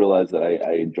something I didn't realize that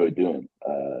I enjoy doing.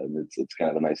 It's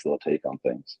kind of a nice little take on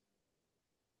things.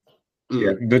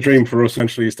 Yeah, the dream for us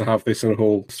essentially is to have this in a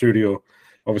whole studio.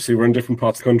 Obviously, we're in different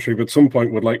parts of the country, but at some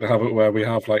point we'd like to have it where we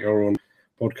have like our own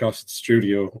podcast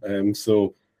studio.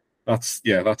 So that's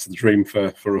the dream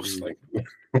for us. Like.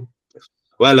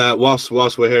 Well,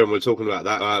 whilst we're here and we're talking about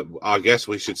that, I guess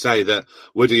we should say that,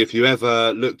 Woody, if you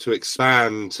ever look to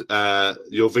expand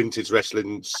your vintage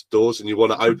wrestling stores and you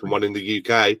want to open one in the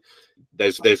UK,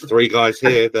 there's 3 guys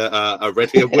here that are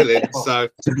ready and willing. So,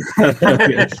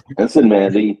 listen,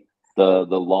 man, the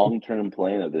long-term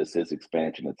plan of this is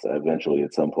expansion. It's eventually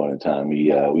at some point in time.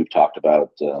 We've talked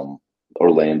about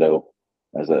Orlando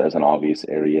as an obvious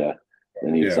area.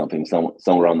 They need something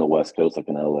somewhere on the West Coast, like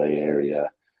an LA area.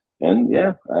 And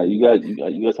you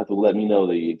guys have to let me know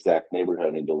the exact neighborhood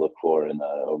I need to look for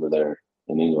over there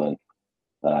in England.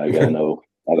 I gotta know.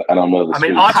 I don't know the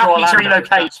streets. I'm happy to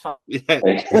relocate.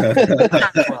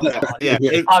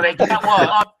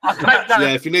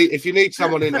 If you need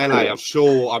someone in LA, I'm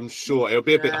sure it'll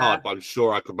be a bit hard, but I'm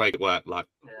sure I could make it work. Like,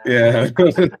 yeah.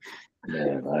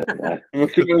 Man,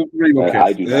 Relocate.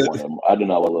 I do not want to. I do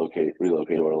not want to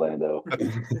relocate to Orlando.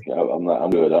 I'm not.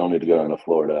 I'm good. I don't need to go down to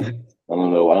Florida. I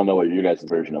don't know. I don't know what your guys'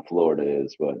 version of Florida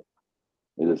is, but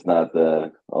it is not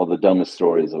all the dumbest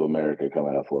stories of America come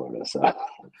out of Florida. So,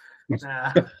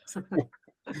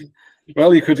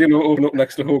 well, you could, open up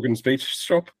next to Hogan's Beach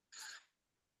shop.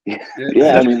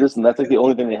 Yeah. I mean, listen, that's like the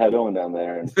only thing they have going down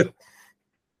there. And,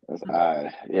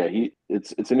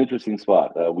 it's an interesting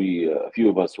spot. A few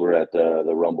of us were at the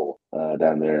Rumble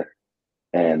down there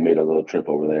and made a little trip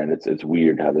over there, and it's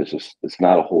weird how it's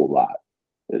not a whole lot.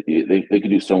 They could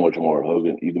do so much more.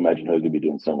 Hogan, you can imagine Hogan be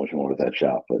doing so much more with that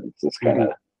shop, but it's kind of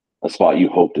a spot you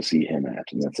hope to see him at,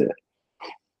 and that's it.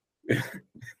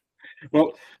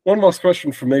 Well, one last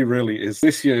question for me really is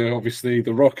this year, obviously,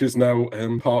 The Rock is now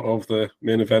part of the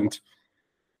main event.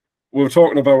 We were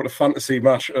talking about a fantasy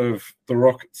match of The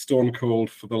Rock Stone Cold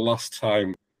for the last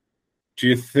time. Do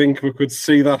you think we could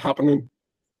see that happening?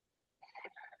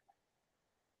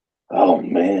 Oh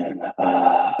man,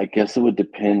 I guess it would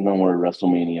depend on where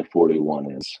WrestleMania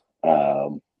 41 is.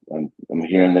 I'm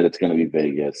hearing that it's going to be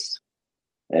Vegas,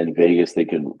 and Vegas they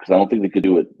could, because I don't think they could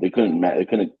do it. They couldn't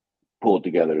pull it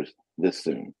together this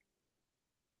soon.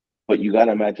 But you got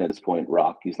to imagine at this point,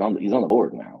 Rock, he's on the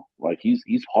board now. Like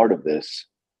he's part of this,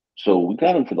 so we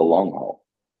got him for the long haul.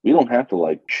 We don't have to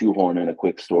like shoehorn in a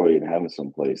quick story and have him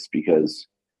someplace because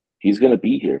he's going to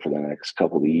be here for the next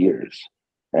couple of years.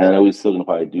 And I know he's still going to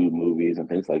probably do movies and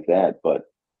things like that, but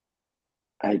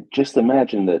I just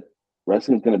imagine that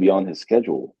wrestling's going to be on his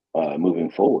schedule moving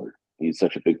forward. He's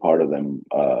such a big part of them,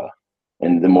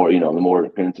 and the more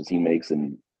appearances he makes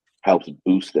and helps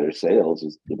boost their sales,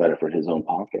 is the better for his own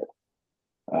pocket.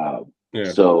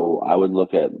 So I would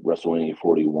look at WrestleMania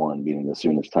 41 being the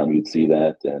soonest time you'd see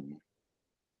that, and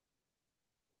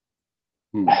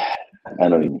I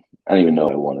don't even know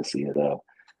if I want to see it though.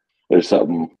 There's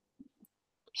something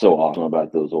so awesome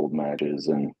about those old matches,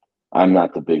 and I'm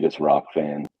not the biggest Rock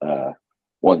fan.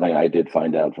 One thing I did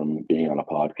find out from being on a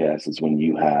podcast is when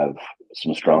you have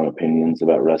some strong opinions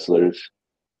about wrestlers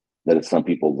that if some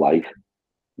people like,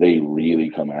 they really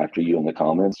come after you in the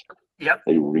comments. Yep.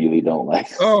 They really don't like.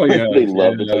 Oh yeah. They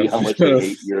love to tell you how much they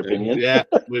hate your opinion. Yeah.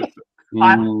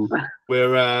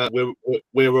 We're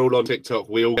all on TikTok.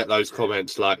 We all get those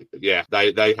comments. Like, yeah,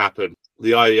 they happen.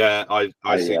 The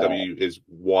ICW is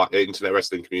wild. Internet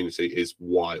wrestling community is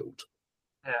wild.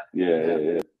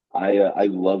 Yeah. I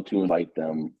love to invite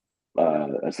them.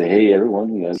 I say, hey,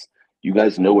 everyone, you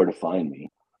guys know where to find me.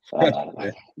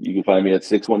 You can find me at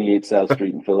 628 South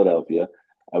Street in Philadelphia.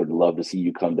 I would love to see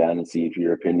you come down and see if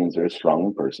your opinions are strong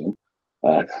in person.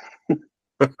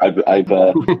 I've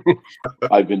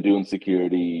been doing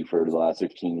security for the last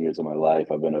 15 years of my life.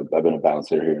 I've been a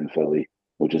bouncer here in Philly,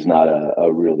 which is not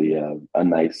a really a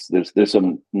nice. There's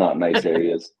some not nice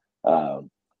areas. So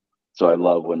I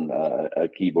love when a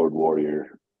keyboard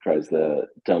warrior tries to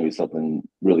tell me something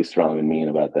really strong and mean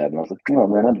about that, and I was like, "Oh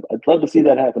man, I'd love to see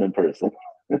that happen in person."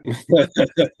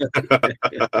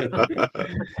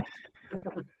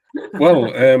 Well,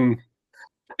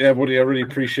 Woody, I really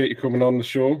appreciate you coming on the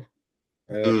show.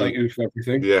 Thank you for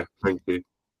everything. Yeah, thank you.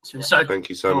 Thank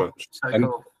you so much.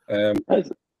 Cool.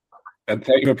 And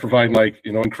thank you for providing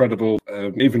incredible,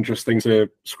 even just things to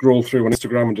scroll through on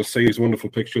Instagram and just see these wonderful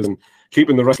pictures and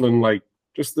keeping the wrestling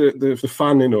just the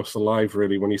fan in us alive.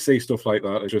 Really, when you see stuff like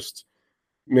that, it just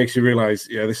makes you realize,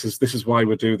 this is why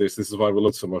we do this. This is why we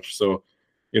love so much. So,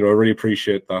 I really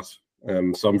appreciate that.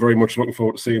 So I'm very much looking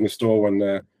forward to seeing the store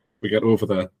when we get over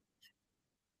there.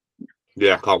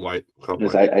 Yeah, can't wait.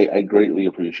 I greatly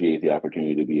appreciate the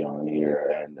opportunity to be on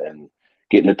here and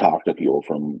getting to talk to people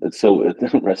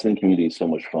the wrestling community is so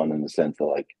much fun in the sense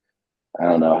that I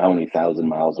don't know how many thousand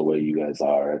miles away you guys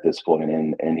are at this point,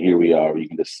 and here we are. We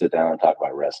can just sit down and talk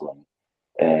about wrestling,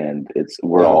 and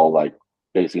we're all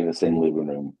basically in the same living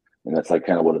room, and that's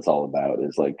kind of what it's all about.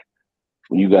 Is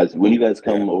when you guys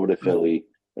come over to Philly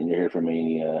and you're here for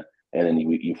Mania, and then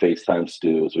you FaceTime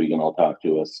Stu so you can all talk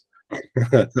to us.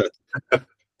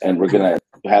 And we're gonna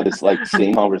have this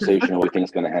same conversation of what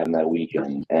things gonna happen that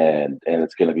weekend, and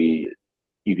it's gonna be,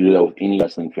 you can do that with any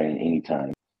wrestling fan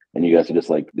anytime, and you guys are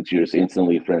you're just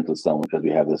instantly friends with someone because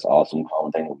we have this awesome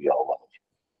common thing that we all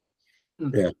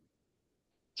love. Yeah.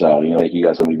 So thank you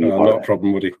guys for me being part of that. Not a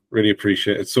problem, Woody. Really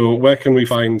appreciate it. So where can we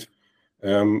find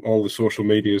all the social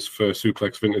medias for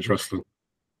Suplex Vintage Wrestling?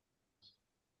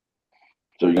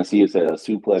 So you can see us at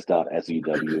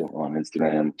suplex.svw on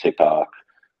Instagram, TikTok.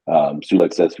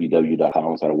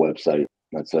 SuplexSVW.com is our website.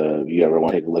 That's if you ever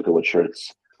want to take a look at what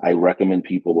shirts, I recommend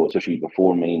people, especially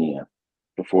before Mania,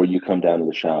 before you come down to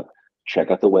the shop,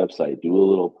 check out the website, do a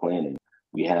little planning.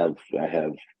 I have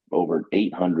over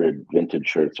 800 vintage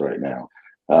shirts right now.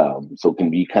 So it can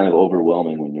be kind of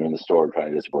overwhelming when you're in the store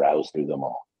trying to just browse through them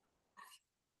all.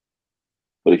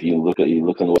 But if you look on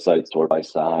the website, sort by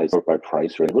size, sort by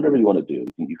price range, whatever you want to do,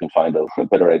 you can find a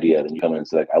better idea than you come in and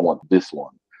say, like, I want this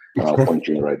one, and I'll point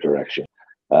you in the right direction.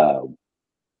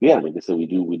 Yeah, like I said, we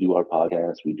do our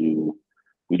podcast, we do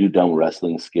dumb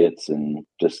wrestling skits and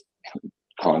just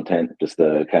content, just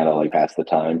to kind of like pass the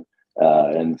time.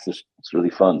 And it's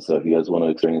really fun. So if you guys want to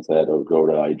experience that, or go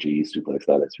to IG Suplex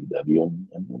SVW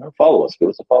and follow us, give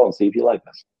us a follow and see if you like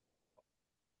us.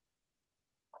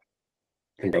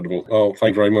 Incredible. Oh,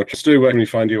 thank you very much. Stu, where can we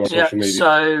find you on social media?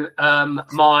 So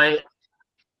my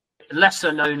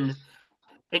lesser known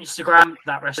Instagram,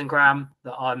 that WrestlingGram,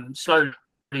 that I'm slowly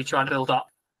trying to build up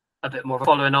a bit more of a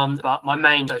following on, but my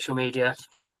main social media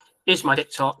is my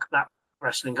TikTok, that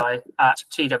wrestling guy, at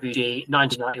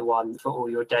TWG1991 for all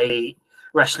your daily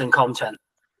wrestling content.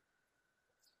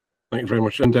 Thank you very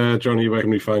much. And Johnny, where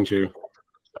can we find you?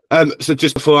 So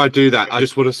just before I do that, I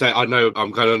just want to say, I know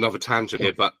I'm going on another tangent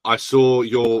here, but I saw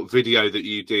your video that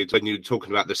you did when you were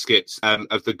talking about the skits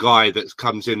of the guy that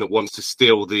comes in that wants to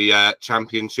steal the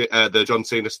championship, the John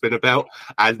Cena spinner belt,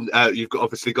 and you've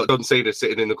obviously got John Cena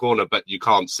sitting in the corner, but you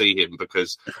can't see him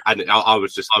because. And I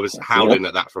was howling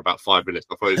at that for about 5 minutes.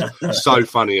 I thought it was so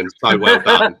funny and so well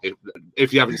done.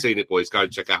 If you haven't seen it, boys, go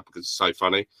and check it out because it's so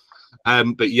funny.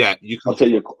 But yeah, you can. I'll tell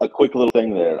you a quick little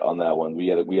thing there on that one. We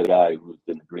had a guy who was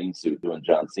in the green suit doing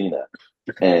John Cena,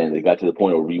 and it got to the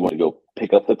point where we wanted to go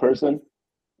pick up the person, and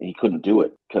he couldn't do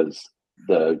it because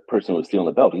the person was stealing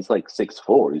the belt. He's like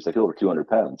 6'4". He's like over 200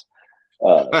 pounds.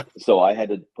 So I had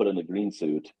to put on the green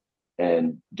suit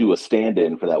and do a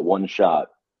stand-in for that one shot,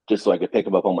 just so I could pick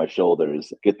him up on my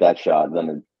shoulders, get that shot, and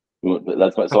then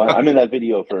so I'm in that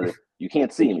video for. You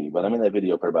can't see me, but I'm in that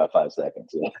video for about 5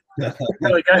 seconds. Yeah.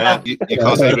 You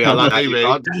can't see me. I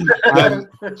like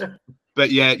that. But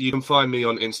yeah, you can find me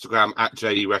on Instagram at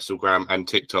JEWrestlegram and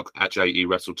TikTok at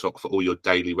JEWrestleTalk for all your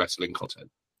daily wrestling content.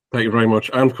 Thank you very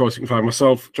much. And of course, you can find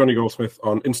myself, Johnny Goldsmith,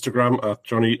 on Instagram at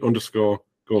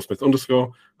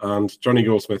Johnny_Goldsmith_ and Johnny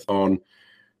Goldsmith on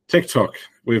TikTok.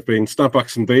 We've been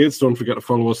Snapbacks and Beards. Don't forget to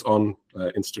follow us on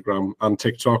Instagram and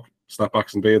TikTok.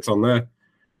 Snapbacks and Beards on there.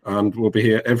 And we'll be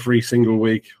here every single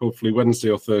week, hopefully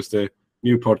Wednesday or Thursday,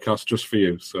 new podcast just for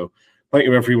you. So thank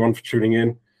you everyone for tuning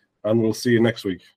in, and we'll see you next week.